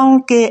समझता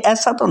हूँ कि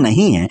ऐसा तो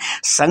नहीं है।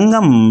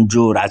 संगम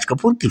जो राज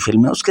कपूर की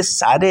फिल्म है उसके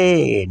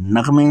सारे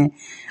नगमे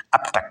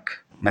अब तक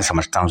मैं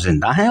समझता हूँ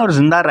जिंदा हैं और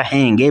जिंदा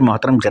रहेंगे।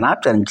 मोहतरम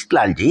जनाब चरणजीत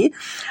लाल जी,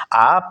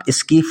 आप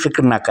इसकी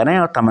फिक्र ना करें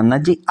और तमन्ना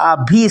जी आप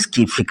भी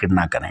इसकी फिक्र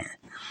ना करें।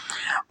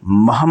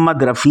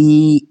 मोहम्मद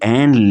रफ़ी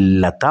एंड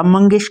लता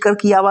मंगेशकर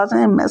की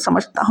आवाज़ें मैं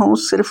समझता हूँ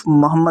सिर्फ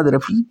मोहम्मद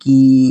रफ़ी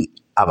की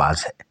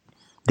आवाज़ है।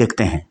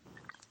 देखते हैं।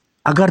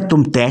 अगर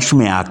तुम तैश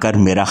में आकर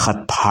मेरा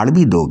ख़त फाड़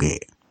भी दोगे,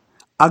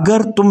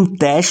 अगर तुम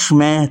तैश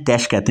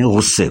कहते हैं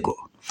गुस्से को,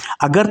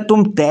 अगर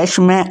तुम तैश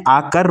में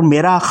आकर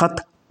मेरा ख़त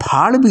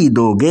फाड़ भी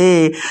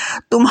दोगे,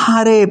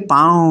 तुम्हारे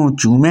पाँव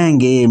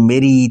चूमेंगे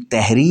मेरी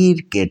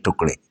तहरीर के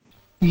टुकड़े।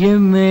 ये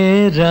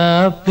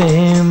मेरा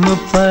प्रेम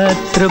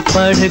पत्र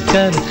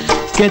पढ़कर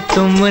कि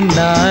तुम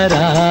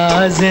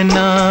नाराज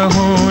ना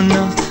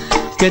होना,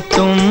 कि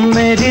तुम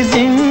मेरी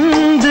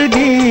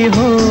जिंदगी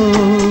हो,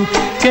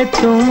 कि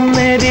तुम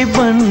मेरी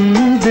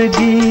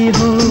बंदगी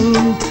हो।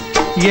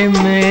 ये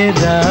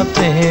मेरा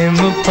प्रेम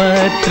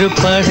पत्र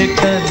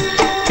पढ़कर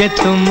कि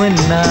तुम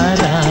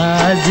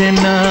नाराज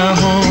ना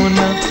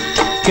होना,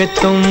 कि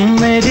तुम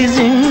मेरी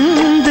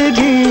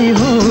जिंदगी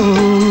हो,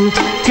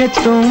 कि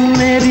तुम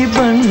मेरी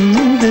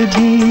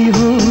बंदगी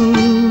हो।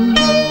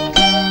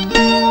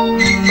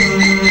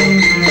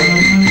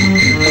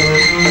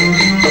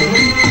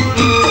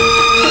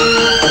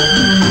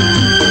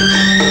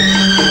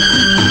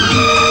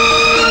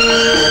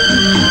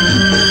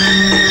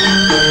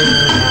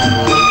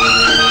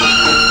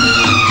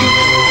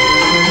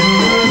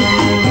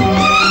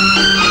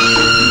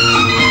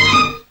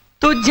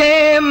 तुझे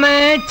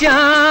मैं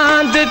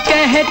चांद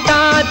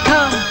कहता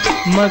था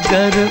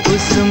मगर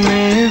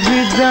उसमें भी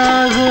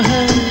दाग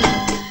है।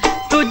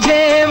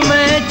 तुझे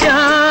मैं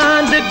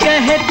चांद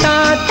कहता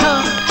था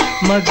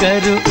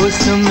मगर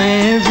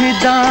उसमें भी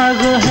दाग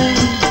है।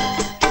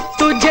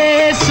 तुझे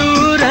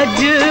सूरज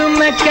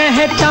मैं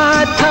कहता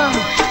था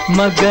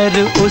मगर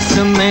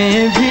उसमें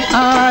भी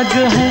आग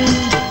है।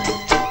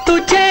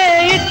 तुझे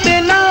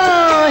इतना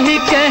ही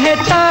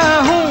कहता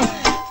हूँ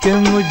कि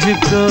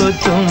मुझको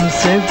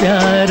तुमसे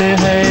प्यार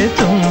है,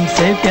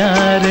 तुमसे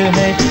प्यार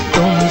है,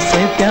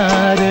 तुमसे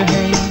प्यार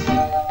है।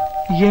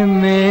 ये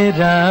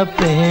मेरा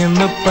प्रेम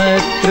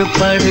पत्र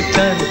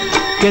पढ़कर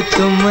कि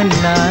तुम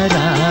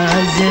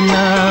नाराज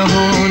ना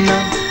होना,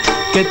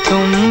 कि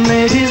तुम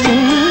मेरी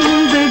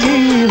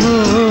जिंदगी हो,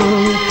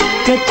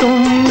 कि तुम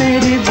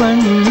मेरी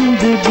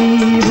बंदगी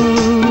हो।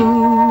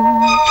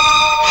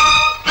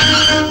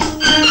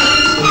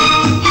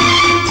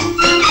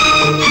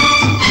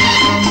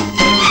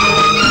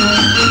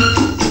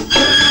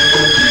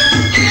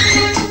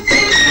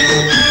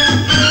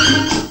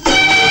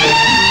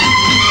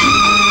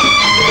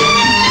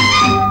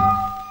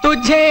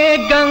 तुझे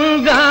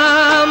गंगा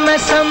मैं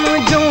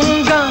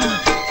समझूंगा,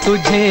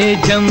 तुझे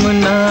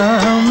जमुना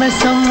मैं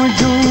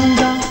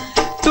समझूंगा।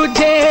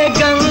 तुझे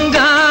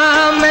गंगा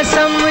मैं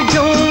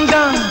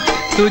समझूंगा,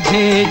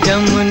 तुझे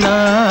जमुना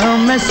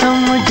मैं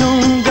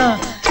समझूंगा।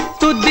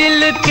 तू दिल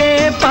के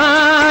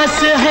पास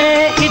है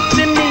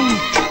इतनी,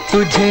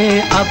 तुझे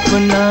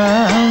अपना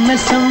मैं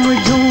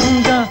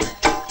समझूंगा।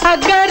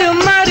 अगर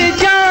मर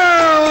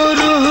जाऊं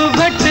रूह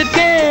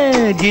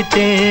भटकेगी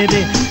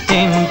तेरे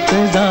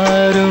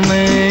इंतजार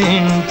में,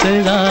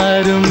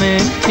 इंतजार में,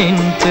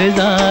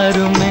 इंतजार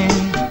में।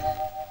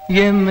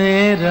 ये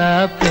मेरा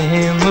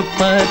प्रेम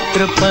पत्र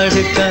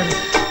पढ़कर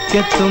कि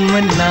तुम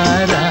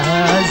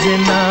नाराज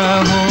ना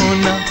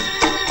होना,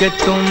 कि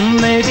तुम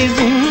मेरी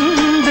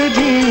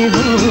जिंदगी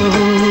हो,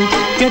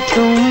 कि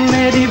तुम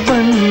मेरी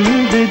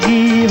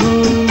बंदगी हो।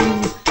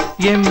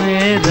 ये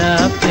मेरा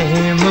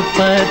प्रेम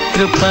पत्र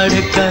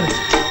पढ़कर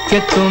कि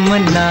तुम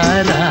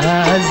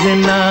नाराज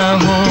ना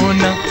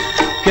होना,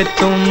 कि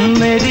तुम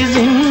मेरी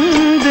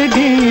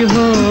जिंदगी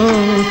हो,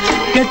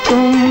 कि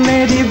तुम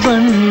मेरी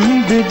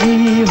बंदगी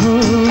हो।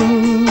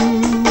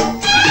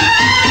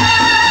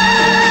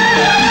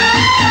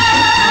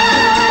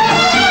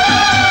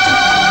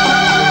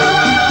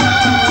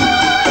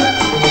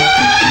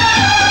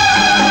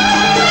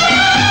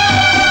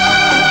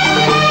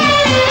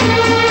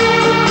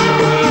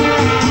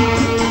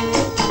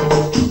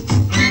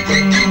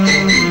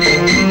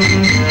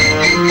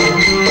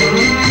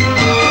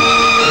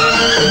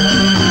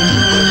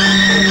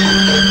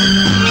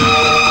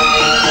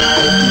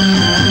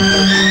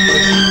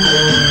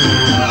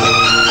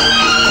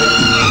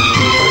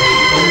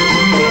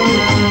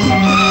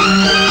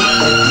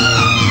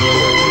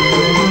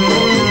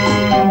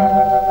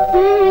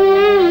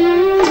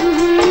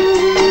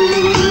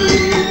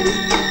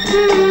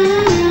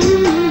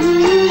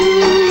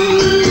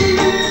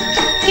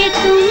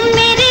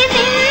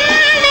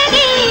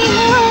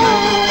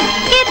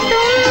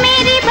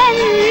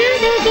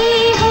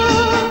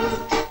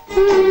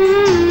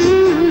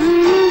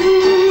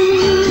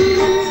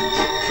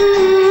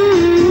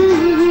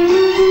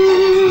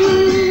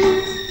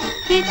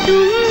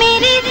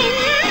 मेरी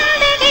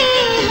जिंदगी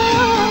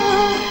हो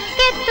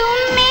कि तुम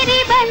मेरी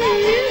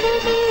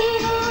बंदगी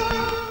हो।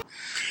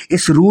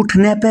 इस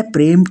रूठने पे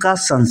प्रेम का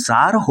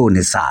संसार हो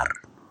निसार।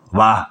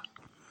 वाह,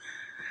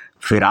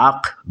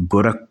 फिराक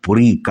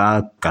गोरखपुरी का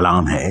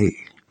कलाम है।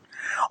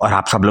 और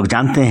आप सब लोग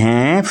जानते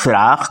हैं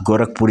फिराक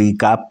गोरखपुरी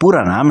का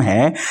पूरा नाम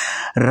है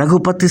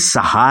रघुपति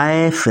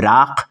सहाय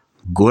फिराक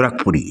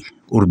गोरखपुरी।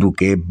 उर्दू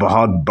के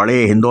बहुत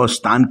बड़े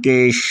हिंदुस्तान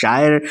के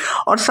शायर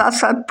और साथ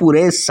साथ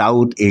पूरे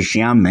साउथ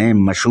एशिया में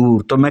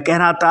मशहूर। तो मैं कह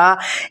रहा था,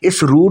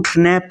 इस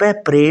रूठने पे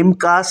प्रेम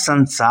का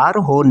संसार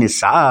हो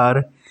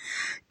निसार,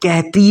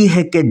 कहती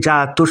है कि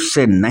जा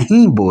तुझसे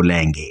नहीं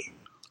बोलेंगे।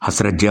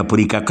 हसरत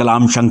जयपुरी का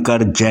कलाम,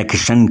 शंकर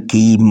जयकिशन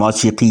की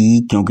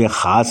मौसीकी, क्योंकि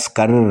ख़ास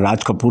कर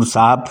राज कपूर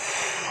साहब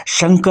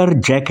शंकर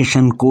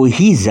जयकिशन को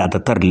ही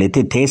ज़्यादातर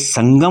लेते थे।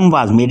 संगम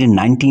वाज मेड इन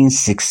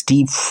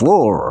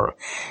 1964,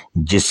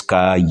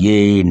 जिसका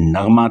ये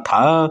नगमा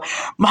था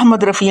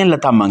मोहम्मद रफ़ी,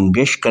 लता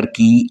मंगेशकर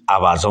की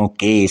आवाज़ों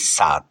के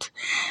साथ।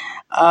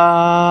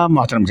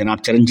 मोहतरम जनाब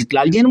चरणजीत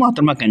लाल जी ने,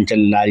 मोहतरमा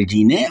कंचन लाल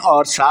जी ने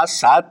और साथ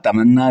साथ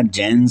तमन्ना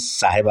जैन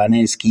साहिबा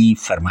ने इसकी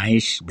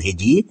फरमाइश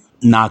भेजी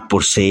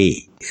नागपुर से।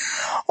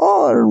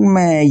 और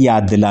मैं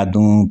याद दिला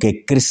दूं कि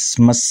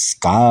क्रिसमस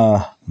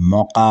का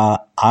मौका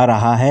आ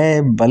रहा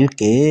है,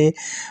 बल्कि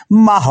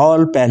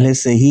माहौल पहले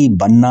से ही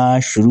बनना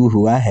शुरू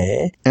हुआ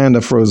है। And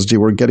Afrozji,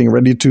 we're getting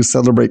ready to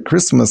celebrate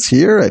Christmas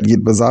here at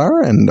Geet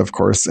Bazaar and of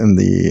course in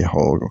the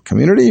whole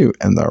community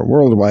and our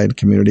worldwide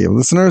community of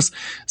listeners.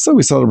 So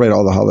we celebrate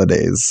all the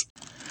holidays.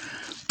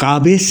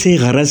 काबे से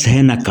गरज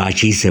है न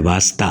काशी से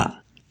वास्ता,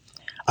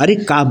 अरे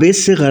काबे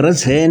से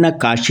गरज है न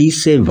काशी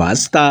से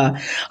वास्ता,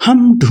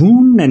 हम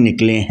ढूंढने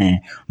निकले हैं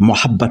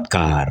मोहब्बत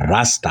का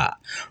रास्ता।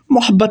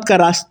 मोहब्बत का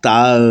रास्ता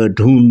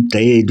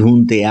ढूंढते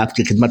ढूंढते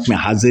आपकी खिदमत में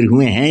हाजिर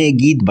हुए हैं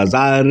गीत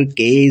बाजार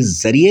के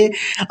ज़रिए,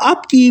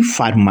 आपकी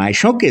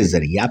फरमाइशों के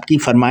ज़रिए। आपकी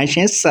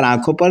फरमाइशें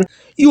सराखों पर।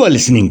 यू आर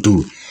लिसनिंग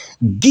टू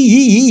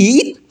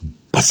गीत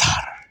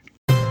बाजार।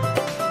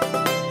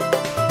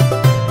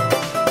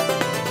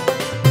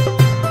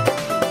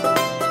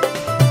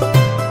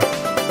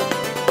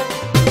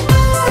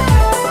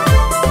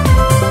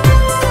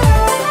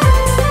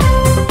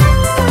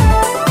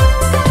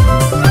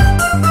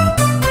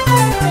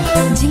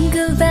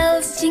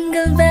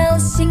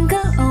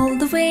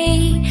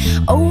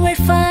 Oh, what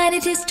fun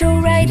it is to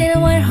ride in a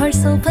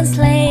one-horse open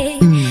sleigh.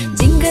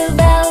 Jingle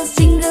bells,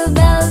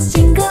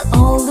 jingle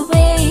all the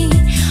way.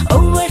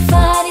 Oh, what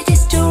fun it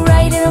is to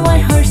ride in a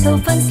one-horse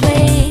open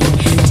sleigh.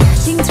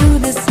 Dashing through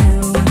the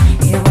snow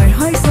in a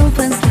one-horse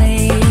open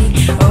sleigh.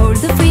 Over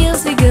the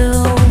fields we go,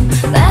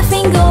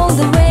 laughing all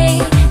the way.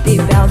 The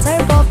bells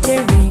are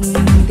bob-ring,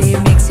 they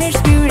make our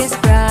spirits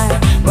cry.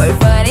 What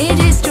fun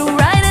it is to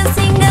ride and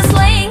sing a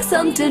sleighing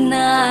song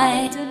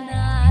tonight.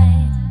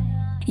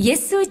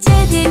 Yesu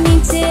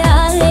चरनी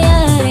आया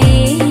है,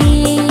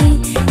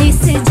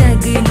 इस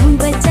जग नू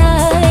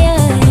बचाया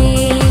है।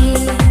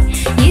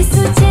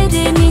 यसु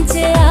चरनी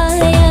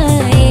आया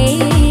है,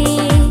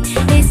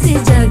 इस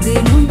जग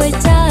नू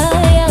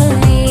बचाया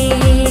है।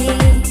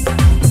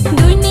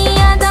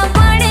 दुनिया दा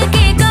बन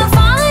के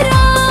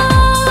गवारा,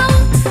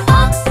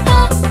 हा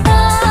हा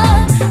हा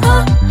हा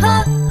हा।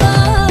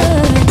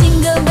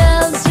 Jingle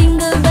bells,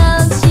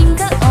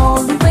 jingle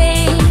all the way.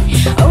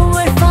 Oh,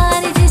 what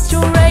fun it is to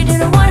ride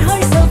in a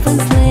one-horse open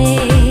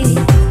sleigh.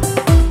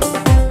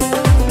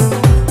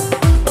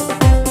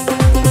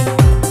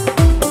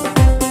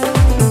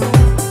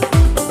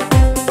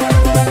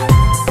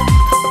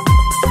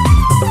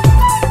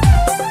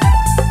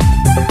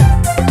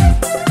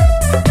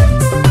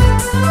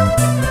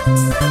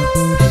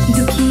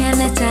 दुखियां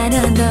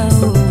लाचारां दा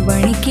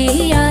बन के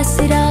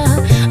आसरा,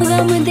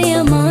 गम दे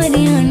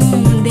अमारियां नू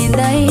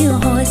देंदा ए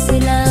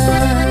हौसला।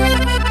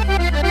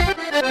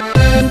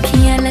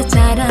 दुखियां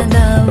लाचारां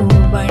दा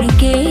बन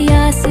के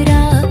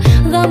आसरा,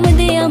 गम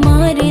दे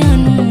अमारियां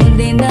नू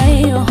देंदा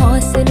ए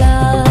हौसला।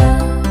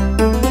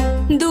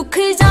 दुख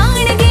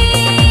जाणगे,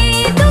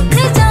 दुख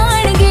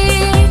जाणगे,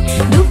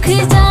 दुख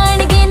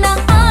जाणगे ना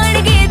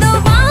आणगे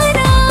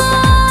दोबारा।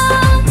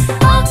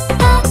 हा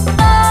हा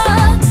हा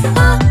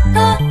हा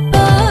हा।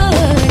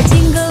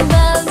 Jingle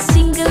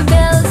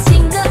bells,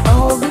 jingle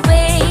all the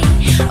way.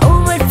 Oh,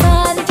 what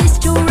fun it is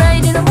to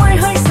ride in a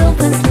one-horse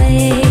open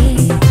sleigh.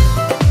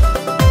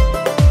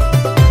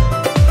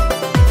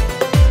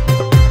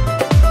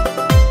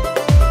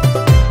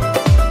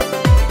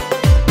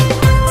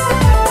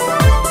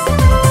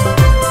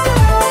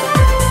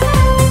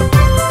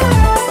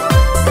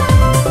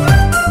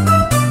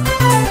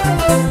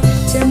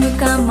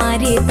 चमका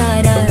मारे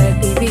तारा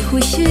देवे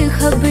खुश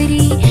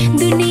खबरी,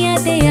 दुनिया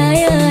ते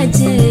आया अज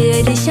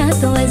अरशा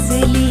तो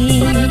अजली।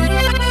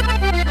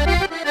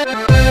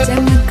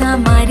 चमका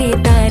मारे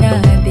तारा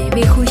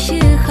देवे खुश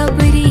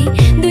खबरी,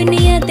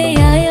 दुनिया ते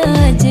आया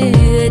अज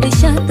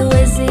अरशा तो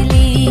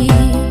अजली।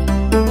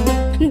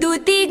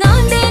 दूती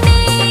गांदे ने,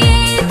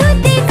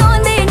 दूती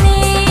गांदे ने,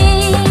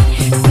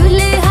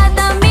 सुलहा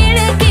दा मिल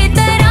के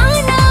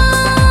तराना।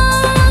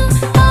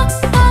 हा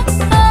हा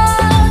हा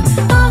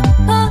हा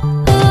हा।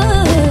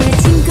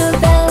 Jingle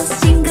bells,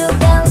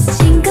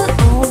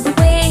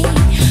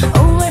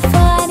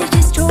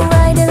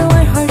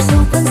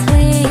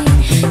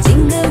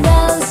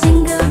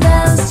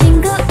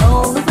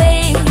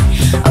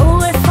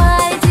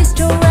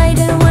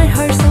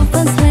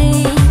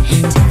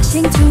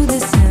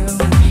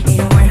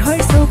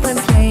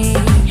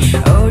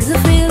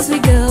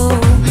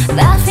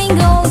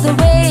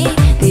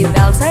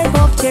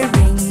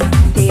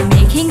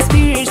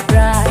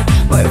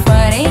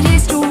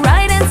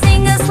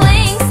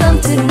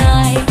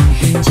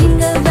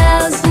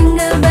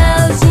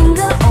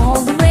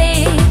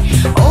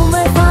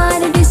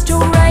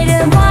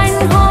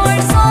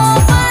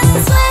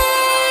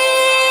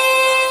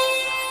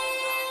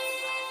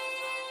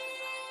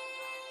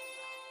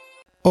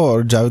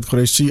 और जावेद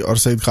कुरैशी और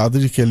सईद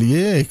कादरी के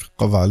लिए एक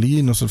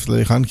कव्वाली नुसरत फतेह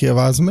अली खान की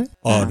आवाज में।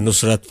 और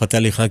नुसरत फतेह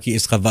अली खान की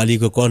इस कव्वाली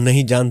को कौन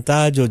नहीं जानता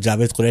जो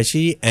जावेद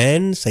कुरैशी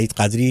एंड सईद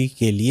कादरी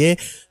के लिए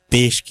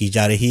पेश की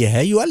जा रही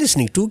है। यू आर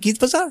लिसनिंग टू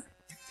गीत बाजार।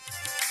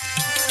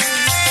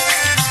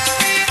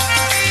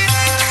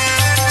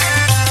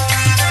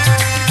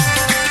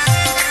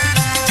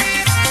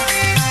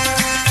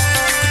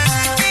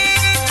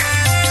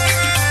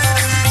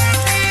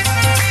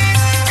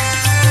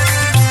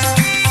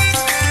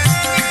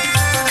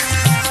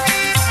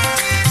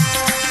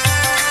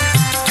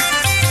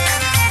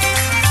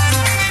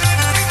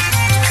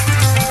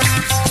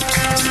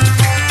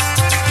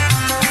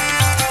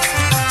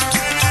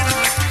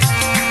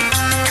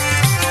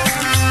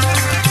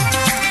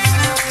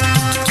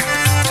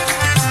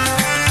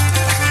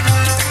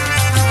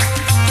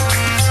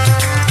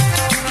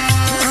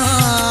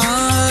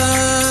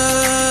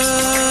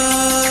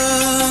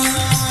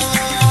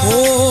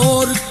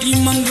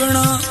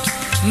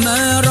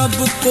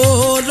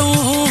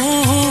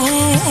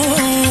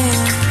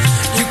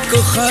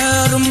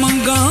 खैर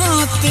मंगा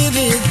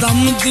तेरे दम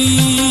दी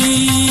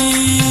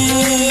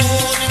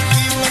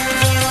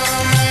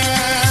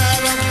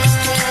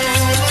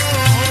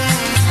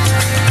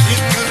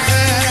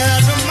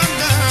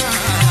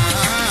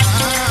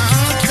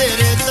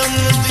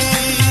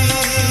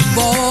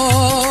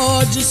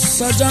बाज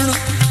सजन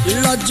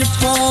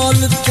लजपाल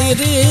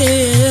तेरे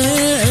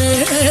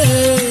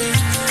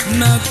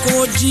मैं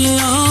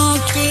कोजियां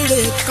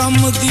केड़े कम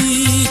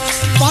दी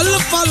पल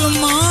पल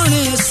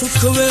माने सुख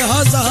वे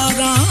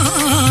हजारां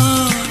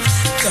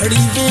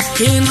कड़ी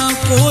देखे ना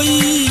कोई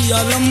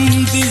अलम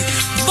दी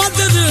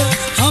बदर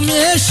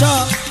हमेशा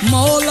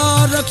मौला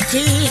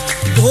रखे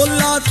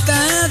भोला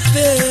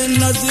तैते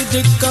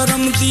नजर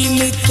करम दी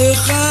नित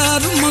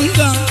खैर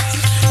मंगा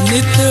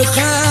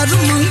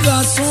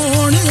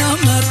सोनिया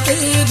मैं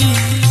तेरी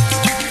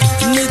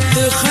नित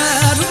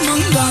खैर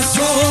मंगा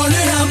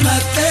सोनिया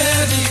मैं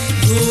तेरी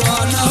दुआ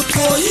ना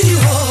कोई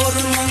और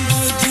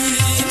मंगदी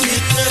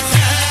नित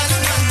खैर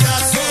मंगा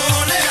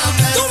सोनिया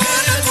मैं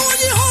तुम्हारा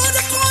कोई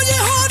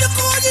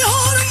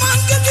और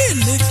मंगदी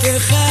नित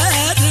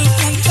खैर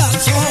मंगा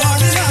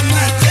सोनिया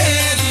मैं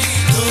तेरी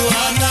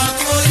दुआ ना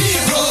कोई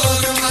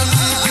और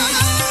मंगदी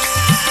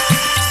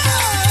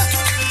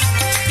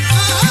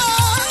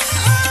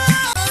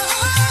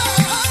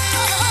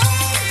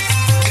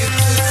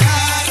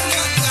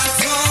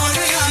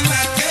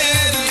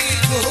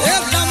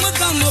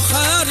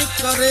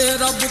करे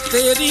रब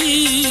तेरी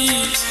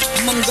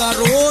मंगा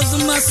रोज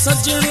मैं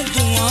सजन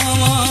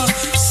दुआवां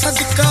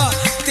सदका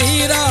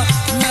तेरा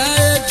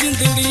मैं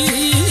जिंदड़ी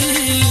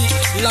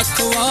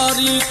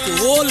लखवारी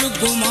कोल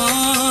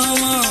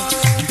घुमावां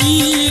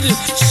पीर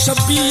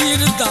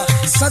शबीर दा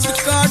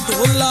सदका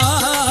ढोला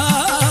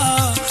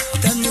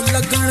तैनू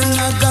लगन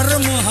ना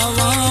गर्म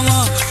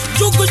हवावां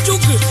जुग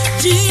जुग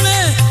जीवे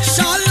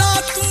शाला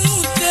तू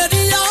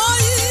तेरी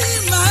आई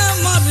मैं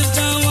मर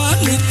जावां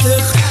नित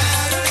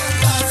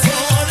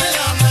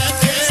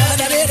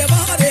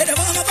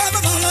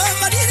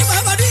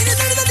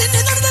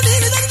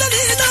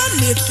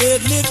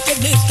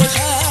नित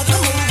खैर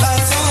मंगा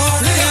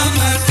सोनिया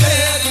मैं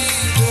तेरी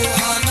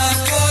दुआ ना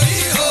कोई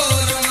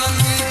और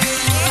मंगदी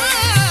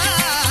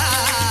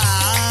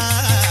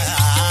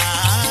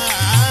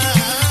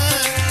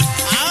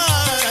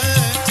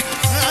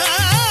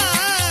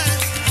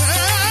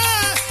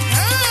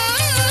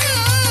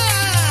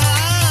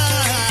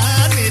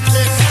नित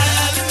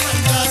खैर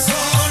मंगा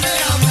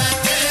सोनिया मैं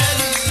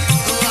तेरी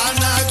दुआ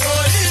ना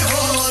कोई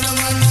और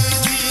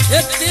मंगदी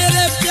ए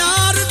तेरे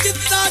प्यार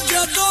दिता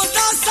जदों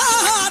दा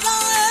सहारा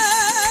है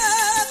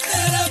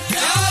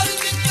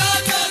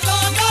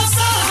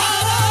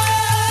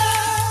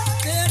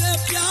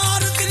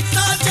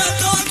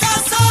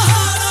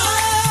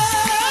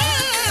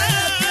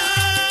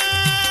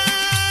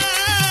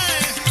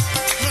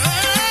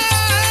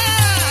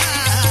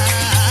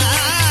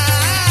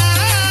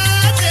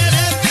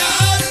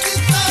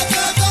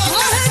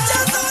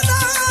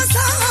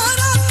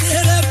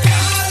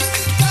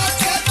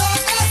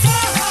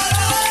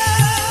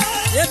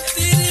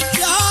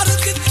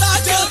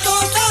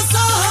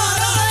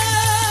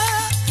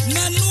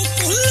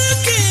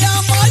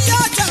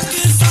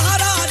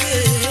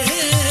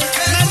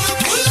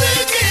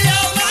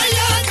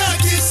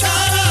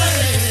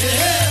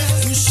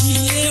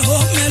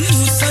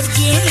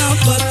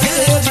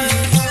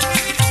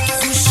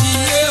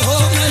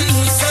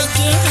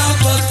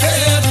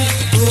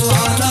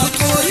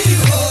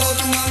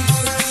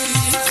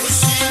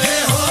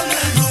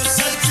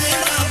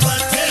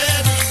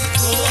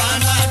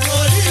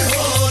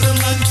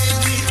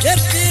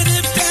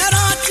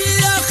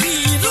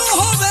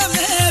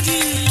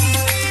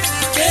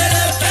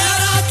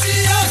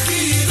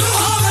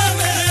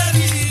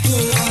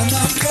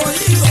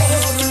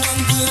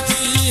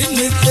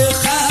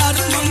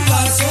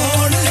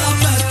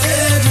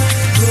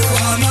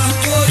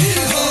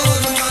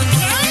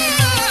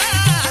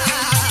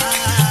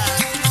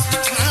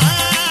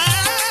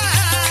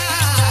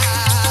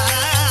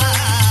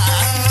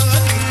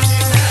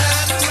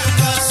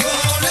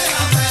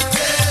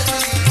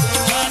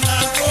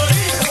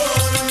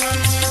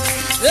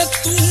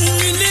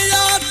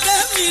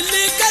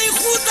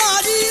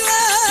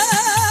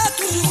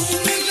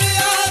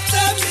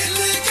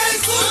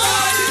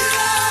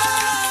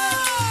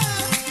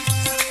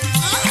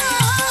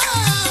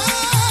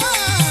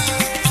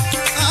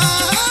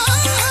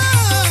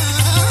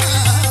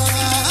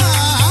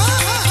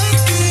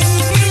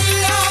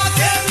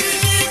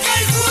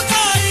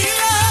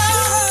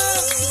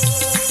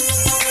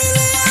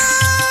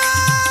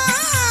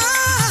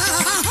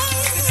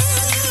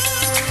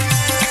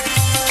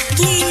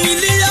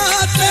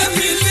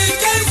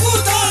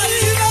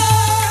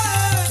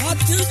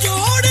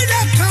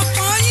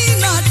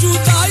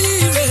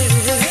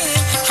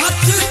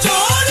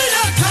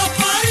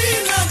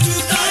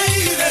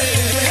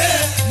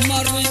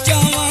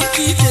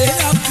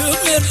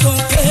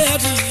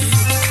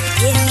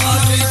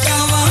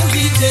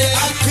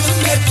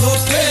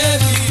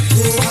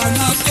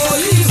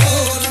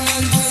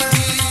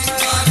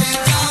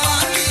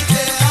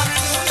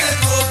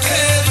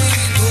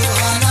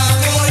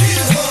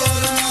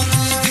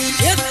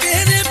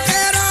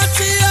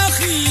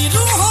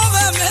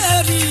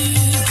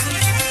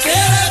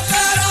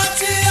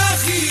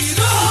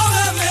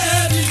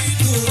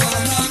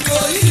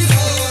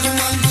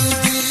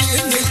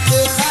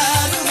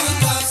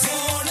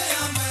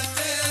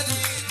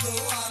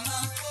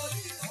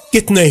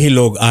कितने ही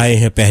लोग आए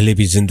हैं पहले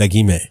भी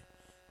जिंदगी में,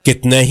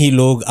 कितने ही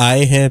लोग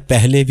आए हैं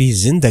पहले भी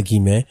जिंदगी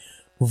में,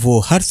 वो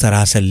हर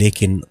तरह से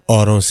लेकिन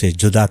औरों से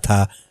जुदा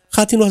था।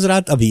 खातिन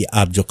हजरात, अभी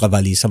आप जो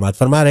कव्वाली समाअत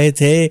फरमा रहे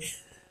थे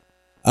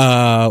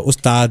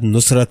उस्ताद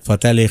नुसरत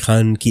फ़तेह अली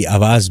खान की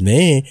आवाज़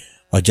में,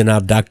 और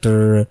जनाब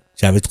डॉक्टर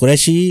जावेद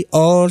कुरैशी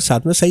और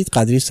साथ में सईद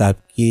कादरी साहब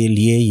के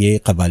लिए ये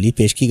कव्वाली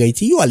पेश की गई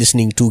थी। यू आर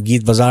लिसनिंग टू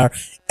गीत बाजार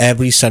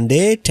एवरी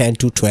संडे 10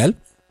 to 12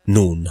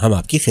 noon। हम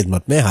आपकी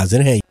खिदमत में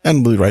हाजिर हैं।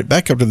 And we'll be right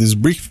back after these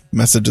brief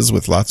messages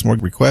with lots more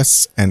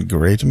requests and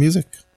great music.